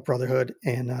read the book Brotherhood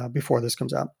and before this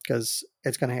comes out, because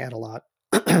it's going to add a lot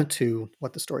to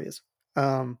what the story is.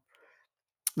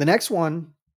 The next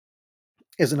one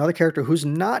is another character who's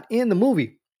not in the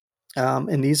movie.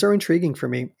 And these are intriguing for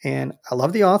me. And I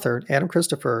love the author, Adam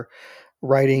Christopher,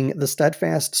 writing The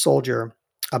Steadfast Soldier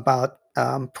about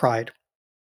pride.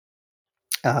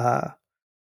 I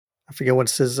forget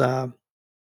what's his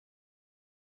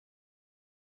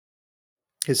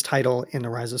title in The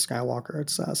Rise of Skywalker.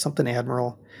 It's something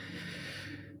Admiral.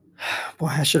 Boy,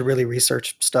 I should really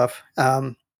research stuff.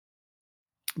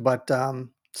 But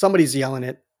somebody's yelling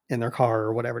it in their car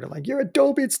or whatever. They're like, "You're a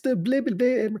dope, it's the blah, blah,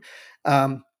 blah."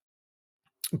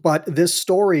 But this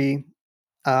story,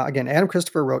 again, Adam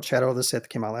Christopher wrote Shadow of the Sith,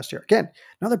 came out last year. Again,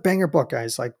 another banger book,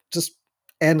 guys. Like, just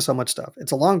adding so much stuff.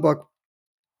 It's a long book.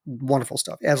 Wonderful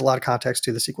stuff. It adds a lot of context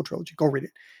to the sequel trilogy. Go read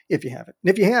it if you haven't. And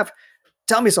if you have,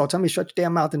 tell me so. Tell me, shut your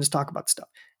damn mouth and just talk about stuff.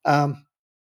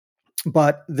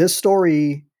 But this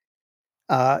story,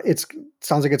 it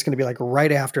sounds like it's going to be like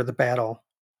right after the battle,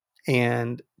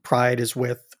 and Pride is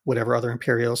with whatever other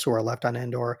Imperials who are left on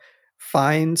Endor,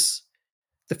 finds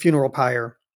the funeral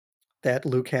pyre that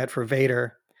Luke had for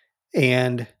Vader,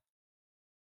 and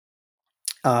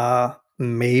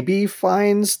maybe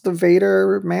finds the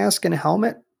Vader mask and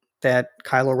helmet that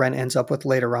Kylo Ren ends up with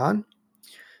later on.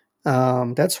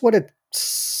 That's what it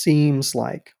seems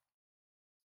like.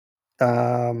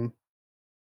 But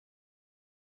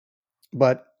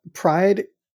Pride,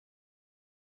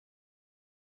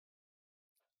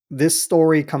 this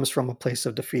story comes from a place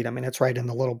of defeat. I mean, it's right in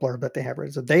the little blurb that they have.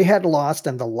 Right? So they had lost,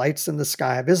 and the lights in the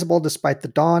sky, visible despite the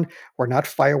dawn, were not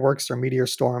fireworks or meteor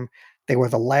storm. They were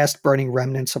the last burning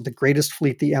remnants of the greatest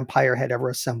fleet the Empire had ever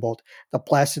assembled, the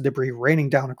blasted debris raining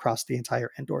down across the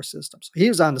entire Endor system. So he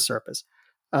was on the surface.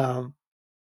 But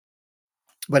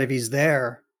if he's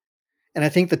there, and I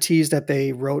think the tease that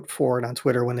they wrote for it on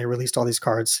Twitter when they released all these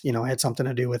cards, had something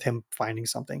to do with him finding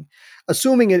something.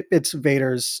 Assuming it's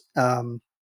Vader's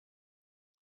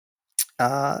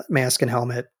mask and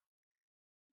helmet,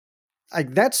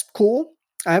 that's cool.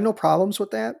 I have no problems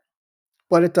with that.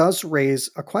 But it does raise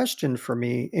a question for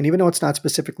me. And even though it's not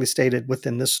specifically stated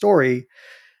within this story,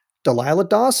 Delilah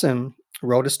Dawson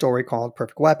wrote a story called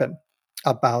Perfect Weapon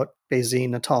about Bazine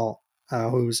Natal,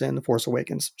 who's in The Force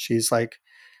Awakens. She's like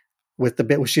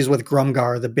she's with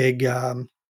Grumgar, the big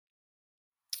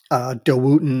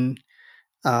Dowutin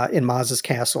in Maz's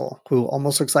castle, who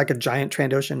almost looks like a giant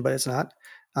Trandoshan, but it's not.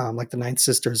 Like the Ninth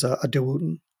Sister's a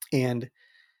Dowutin. And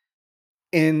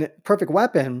in Perfect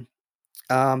Weapon,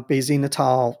 Bazine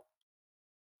Natal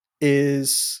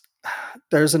there's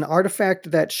an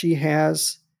artifact that she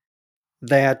has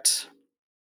that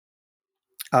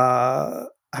I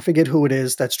forget who it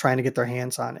is that's trying to get their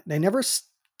hands on it. They never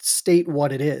state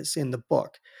what it is in the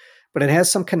book, but it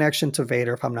has some connection to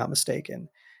Vader, if I'm not mistaken.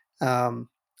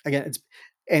 Again,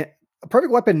 a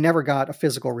Perfect Weapon never got a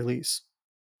physical release,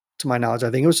 to my knowledge.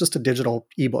 I think it was just a digital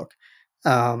ebook.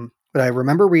 But I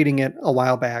remember reading it a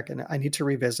while back, and I need to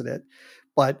revisit it.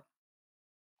 But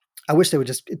I wish they would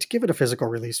just give it a physical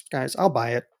release, guys. I'll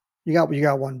buy it. You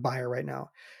got one buyer right now.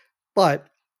 But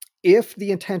if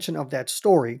the intention of that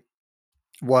story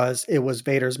was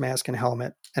Vader's mask and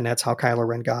helmet, and that's how Kylo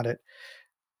Ren got it,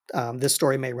 this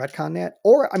story may retcon that.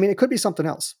 Or, I mean, it could be something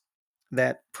else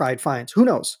that Pride finds. Who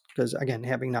knows? Because, again,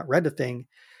 having not read the thing.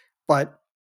 But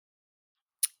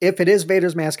if it is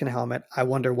Vader's mask and helmet, I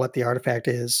wonder what the artifact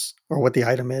is or what the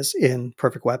item is in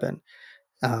Perfect Weapon.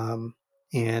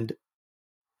 And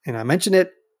I mentioned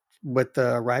it with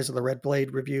the Rise of the Red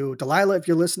Blade review. Delilah, if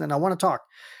you're listening, I want to talk.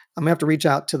 I'm gonna have to reach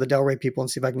out to the Del Rey people and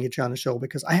see if I can get you on the show,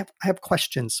 because I have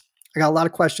questions. I got a lot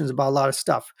of questions about a lot of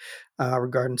stuff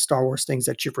regarding Star Wars things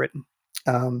that you've written.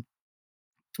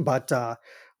 But the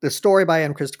story by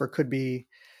M. Christopher could be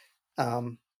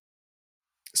some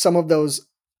of those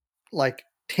like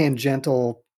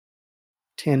tangential,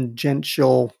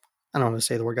 I don't want to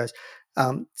say the word, guys,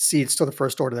 seeds to the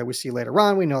First Order that we see later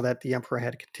on. We know that the Emperor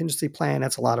had a contingency plan.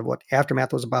 That's a lot of what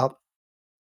Aftermath was about,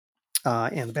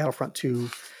 and the Battlefront 2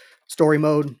 story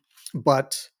mode.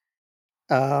 But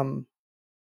it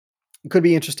could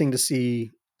be interesting to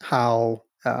see how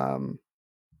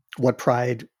what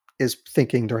Pride is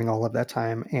thinking during all of that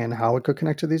time and how it could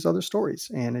connect to these other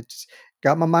stories. And it's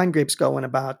got my mind grapes going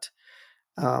about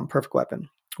Perfect Weapon,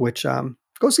 which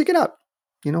go seek it out.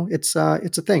 You know, it's a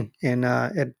thing, and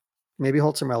it maybe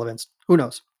holds some relevance. Who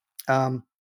knows? And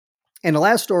the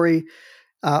last story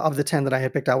of the 10 that I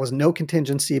had picked out was No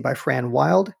Contingency by Fran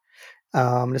Wilde.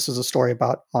 This is a story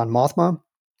about Mon Mothma,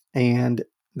 and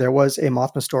there was a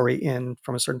Mothma story in,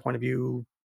 from a certain point of view,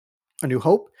 A New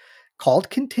Hope, called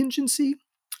Contingency,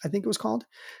 I think it was called.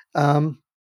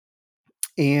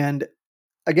 And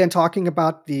again, talking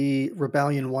about the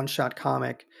Rebellion one-shot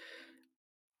comic,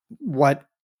 what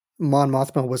Mon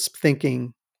Mothma was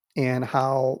thinking and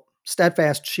how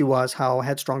steadfast she was, how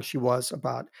headstrong she was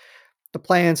about the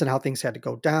plans and how things had to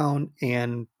go down,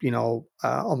 and, you know,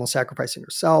 almost sacrificing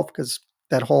herself, because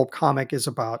that whole comic is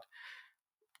about,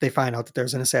 they find out that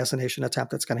there's an assassination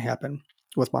attempt that's going to happen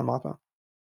with Mon Mothma,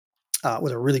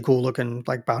 with a really cool looking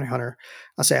like bounty hunter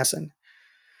assassin.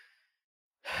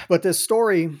 But this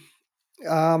story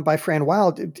by Fran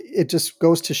Wilde, it just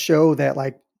goes to show that,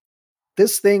 like,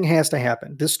 this thing has to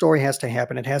happen. This story has to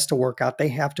happen. It has to work out. They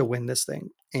have to win this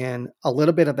thing. And a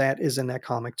little bit of that is in that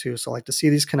comic too. So, like, to see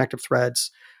these connective threads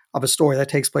of a story that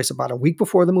takes place about a week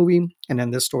before the movie, and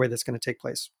then this story that's going to take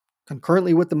place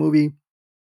concurrently with the movie.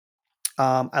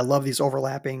 I love these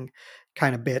overlapping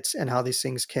kind of bits and how these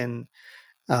things can,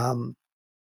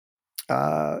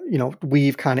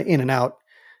 weave kind of in and out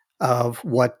of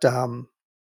what,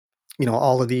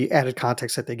 all of the added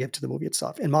context that they give to the movie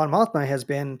itself. And Mon Mothma has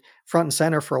been front and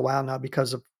center for a while now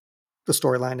because of the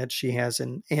storyline that she has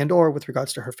in Andor with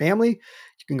regards to her family.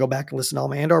 You can go back and listen to all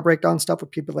my Andor breakdown stuff with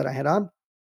people that I had on,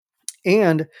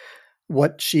 and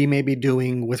what she may be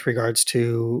doing with regards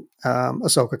to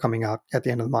Ahsoka coming out at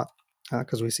the end of the month,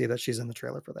 because we see that she's in the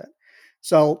trailer for that.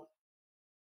 So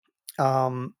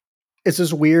it's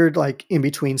this weird, like, in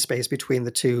between space between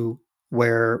the two,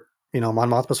 where, Mon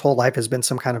Mothma's whole life has been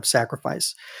some kind of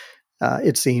sacrifice,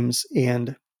 it seems,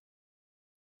 and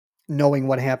knowing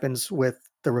what happens with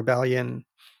the rebellion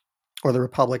or the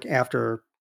Republic after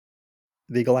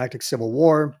the Galactic Civil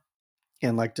War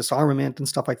and, like, disarmament and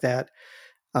stuff like that,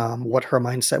 what her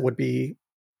mindset would be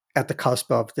at the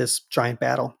cusp of this giant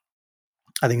battle,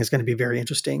 I think is going to be very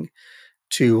interesting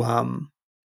to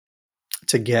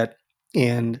get.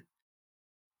 And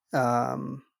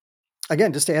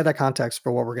again, just to add that context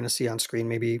for what we're going to see on screen,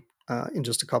 maybe in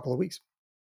just a couple of weeks.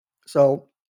 So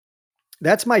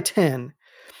that's my 10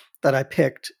 that I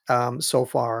picked so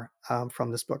far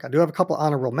from this book. I do have a couple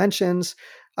honorable mentions.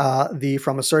 The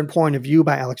From a Certain Point of View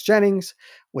by Alex Jennings,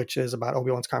 which is about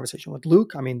Obi-Wan's conversation with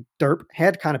Luke. I mean, Derp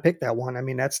had kind of picked that one. I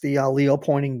mean, that's the Leo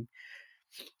pointing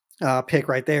pick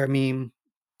right there, meme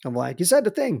of, like, you said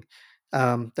the thing.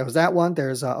 There was that one.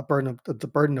 There's the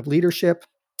Burden of Leadership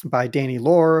by Danny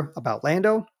Lore about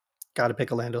Lando. Got to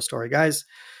pick a Lando story, guys.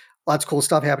 Lots of cool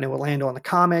stuff happening with Lando in the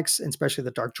comics, and especially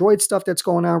the Dark Droid stuff that's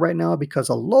going on right now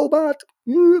because of Lobot.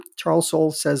 Charles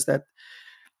Soule says that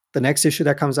the next issue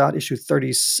that comes out, issue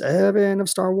 37 of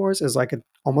Star Wars, is like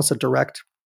almost a direct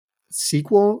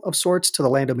sequel of sorts to the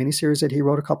Lando miniseries that he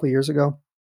wrote a couple of years ago.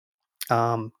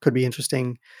 Could be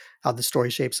interesting how the story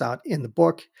shapes out in the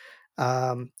book.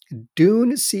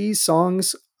 Dune Sea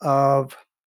Songs of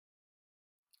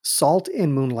Salt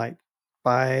and Moonlight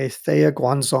by Thea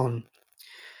Guanzon.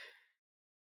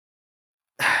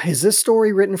 Is this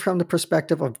story written from the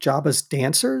perspective of Jabba's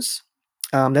dancers?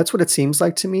 That's what it seems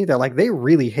like to me. They're like, they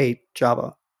really hate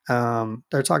Jabba.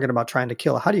 They're talking about trying to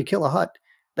kill. How do you kill a Hutt?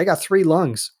 They got 3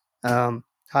 lungs. Where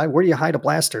do you hide a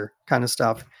blaster? Kind of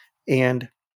stuff. And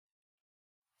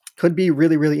could be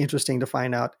really, really interesting to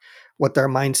find out what their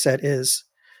mindset is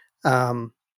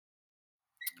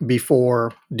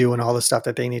before doing all the stuff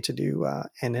that they need to do.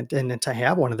 And then to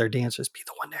have one of their dancers be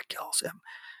the one that kills him.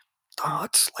 The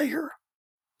Hutt Slayer.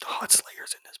 The Hutt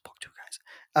Slayer's in this book too, guys.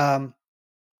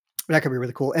 That could be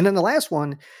really cool. And then the last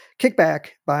one,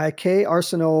 Kickback by K.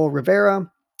 Arsenal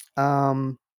Rivera.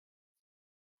 I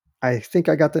think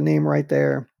I got the name right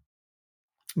there.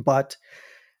 But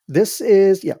this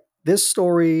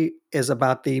story is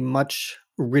about the much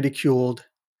ridiculed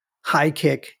high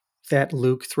kick that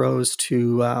Luke throws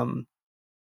to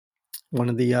one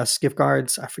of the skiff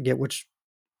guards. I forget which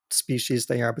species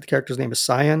they are, but the character's name is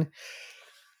Cyan.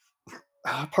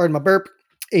 Pardon my burp.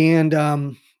 And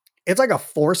it's like a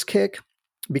force kick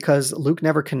because Luke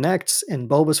never connects and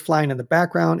Boba's flying in the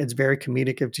background. It's very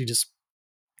comedic if you just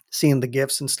seeing the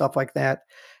gifs and stuff like that.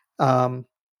 But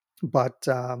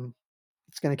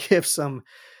it's going to give some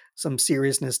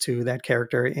seriousness to that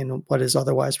character in what is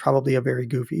otherwise probably a very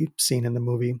goofy scene in the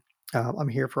movie. I'm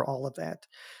here for all of that.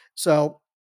 So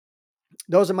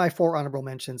those are my 4 honorable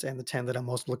mentions and the 10 that I'm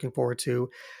most looking forward to.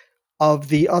 Of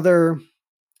the other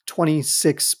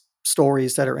 26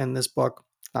 stories that are in this book,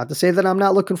 not to say that I'm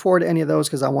not looking forward to any of those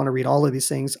because I want to read all of these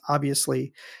things,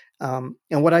 obviously. And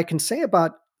what I can say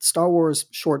about Star Wars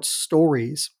short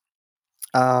stories,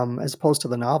 as opposed to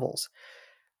the novels,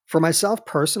 for myself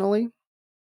personally,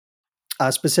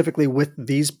 specifically with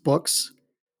these books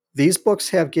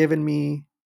have given me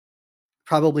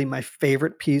probably my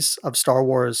favorite piece of Star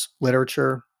Wars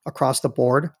literature across the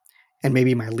board, and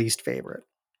maybe my least favorite.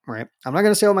 Right? I'm not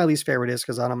going to say what my least favorite is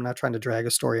because I'm not trying to drag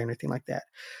a story or anything like that.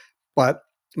 But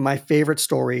my favorite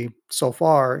story so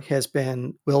far has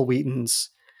been Will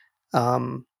Wheaton's. I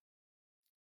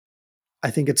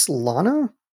think it's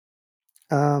Lana.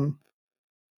 I'm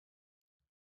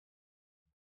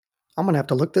going to have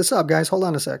to look this up, guys. Hold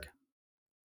on a sec.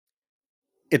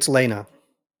 It's Lena.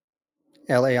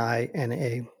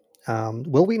 Laina.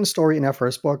 Will Wheaton's story in that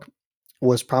first book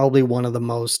was probably one of the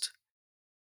most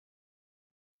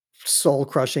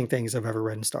soul-crushing things I've ever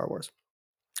read in Star Wars.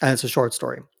 And it's a short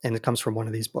story, and it comes from one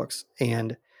of these books.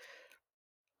 And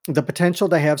the potential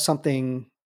to have something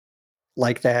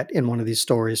like that in one of these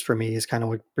stories for me is kind of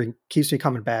what keeps me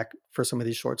coming back for some of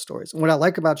these short stories. And what I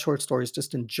like about short stories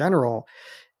just in general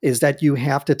is that you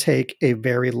have to take a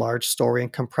very large story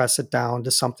and compress it down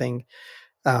to something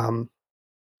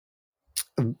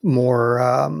more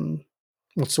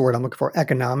what's the word I'm looking for,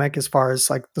 economic as far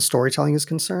as like the storytelling is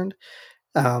concerned.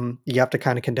 You have to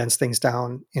kind of condense things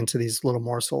down into these little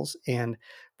morsels, and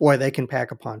boy, they can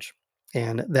pack a punch.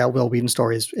 And that Will Wheaton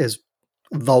story is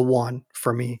the one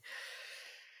for me.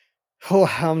 Oh,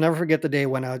 I'll never forget the day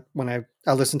when I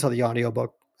listened to the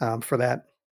audiobook for that.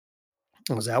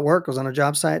 I was at work. I was on a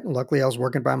job site. Luckily, I was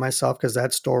working by myself because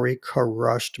that story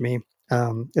crushed me.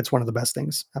 It's one of the best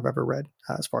things I've ever read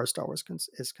as far as Star Wars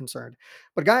is concerned.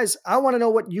 But guys, I want to know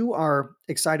what you are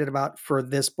excited about for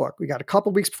this book. We got a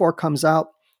couple weeks before it comes out.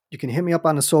 You can hit me up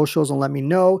on the socials and let me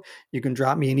know. You can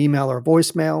drop me an email or a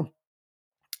voicemail.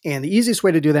 And the easiest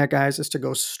way to do that, guys, is to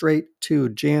go straight to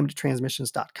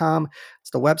jammedtransmissions.com.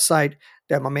 It's the website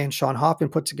that my man Sean Hoffman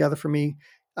put together for me.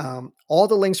 All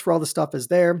the links for all the stuff is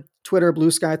there. Twitter,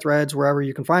 Blue Sky, Threads, wherever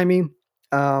you can find me.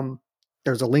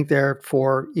 There's a link there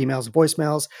for emails and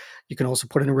voicemails. You can also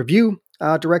put in a review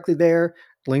directly there.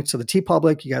 Links to the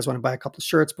TeePublic. You guys want to buy a couple of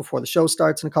shirts before the show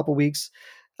starts in a couple of weeks.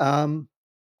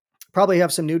 Probably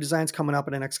have some new designs coming up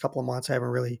in the next couple of months. I haven't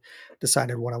really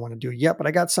decided what I want to do yet, but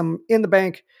I got some in the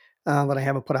bank that I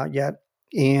haven't put out yet.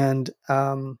 And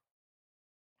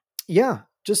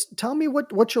just tell me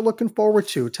what you're looking forward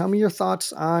to. Tell me your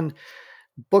thoughts on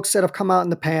books that have come out in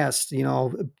the past,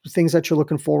 things that you're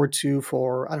looking forward to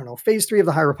for, I don't know, Phase 3 of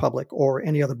the High Republic or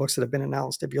any other books that have been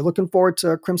announced. If you're looking forward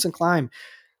to Crimson Climb,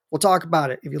 we'll talk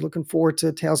about it. If you're looking forward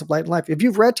to Tales of Light and Life, if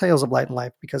you've read Tales of Light and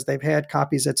Life, because they've had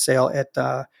copies at sale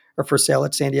or for sale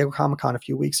at San Diego Comic-Con a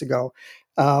few weeks ago.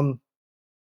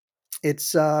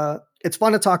 It's fun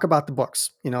to talk about the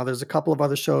books. There's a couple of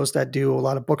other shows that do a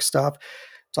lot of book stuff.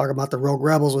 Talk about the Rogue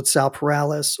Rebels with Sal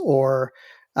Perales, or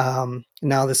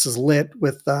Now This Is Lit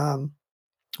with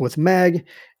Meg,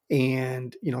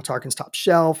 and Tarkin's Top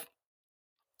Shelf.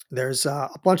 There's a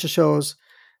bunch of shows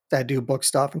that do book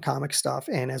stuff and comic stuff.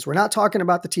 And as we're not talking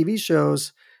about the TV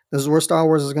shows, this is where Star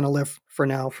Wars is going to live for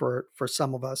now for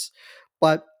some of us.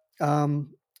 But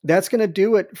that's going to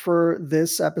do it for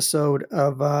this episode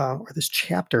of, or this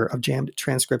chapter of Jammed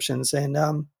Transcriptions. And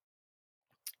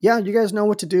you guys know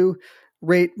what to do.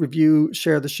 Rate, review,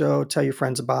 share the show, tell your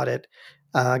friends about it.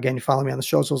 Again, you follow me on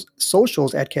the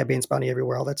socials at Cad Baines Bounty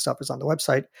everywhere. All that stuff is on the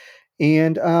website.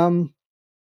 And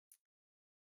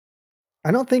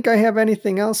I don't think I have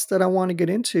anything else that I want to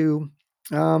get into.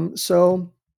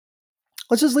 So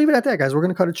let's just leave it at that, guys. We're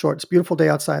going to cut it short. It's a beautiful day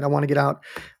outside. I want to get out,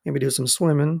 maybe do some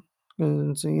swimming,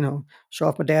 and, show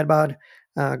off my dad bod,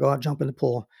 go out, jump in the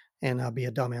pool, and be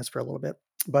a dumbass for a little bit.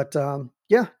 But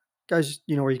guys,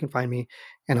 you know where you can find me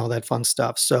and all that fun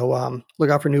stuff. So look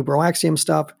out for new Broaxium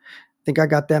stuff. I think I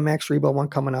got that Max Rebo one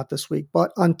coming out this week.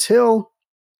 But until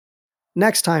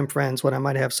next time, friends, when I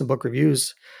might have some book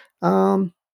reviews,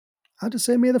 I'll just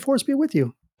say, may the force be with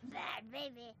you. Bad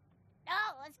baby.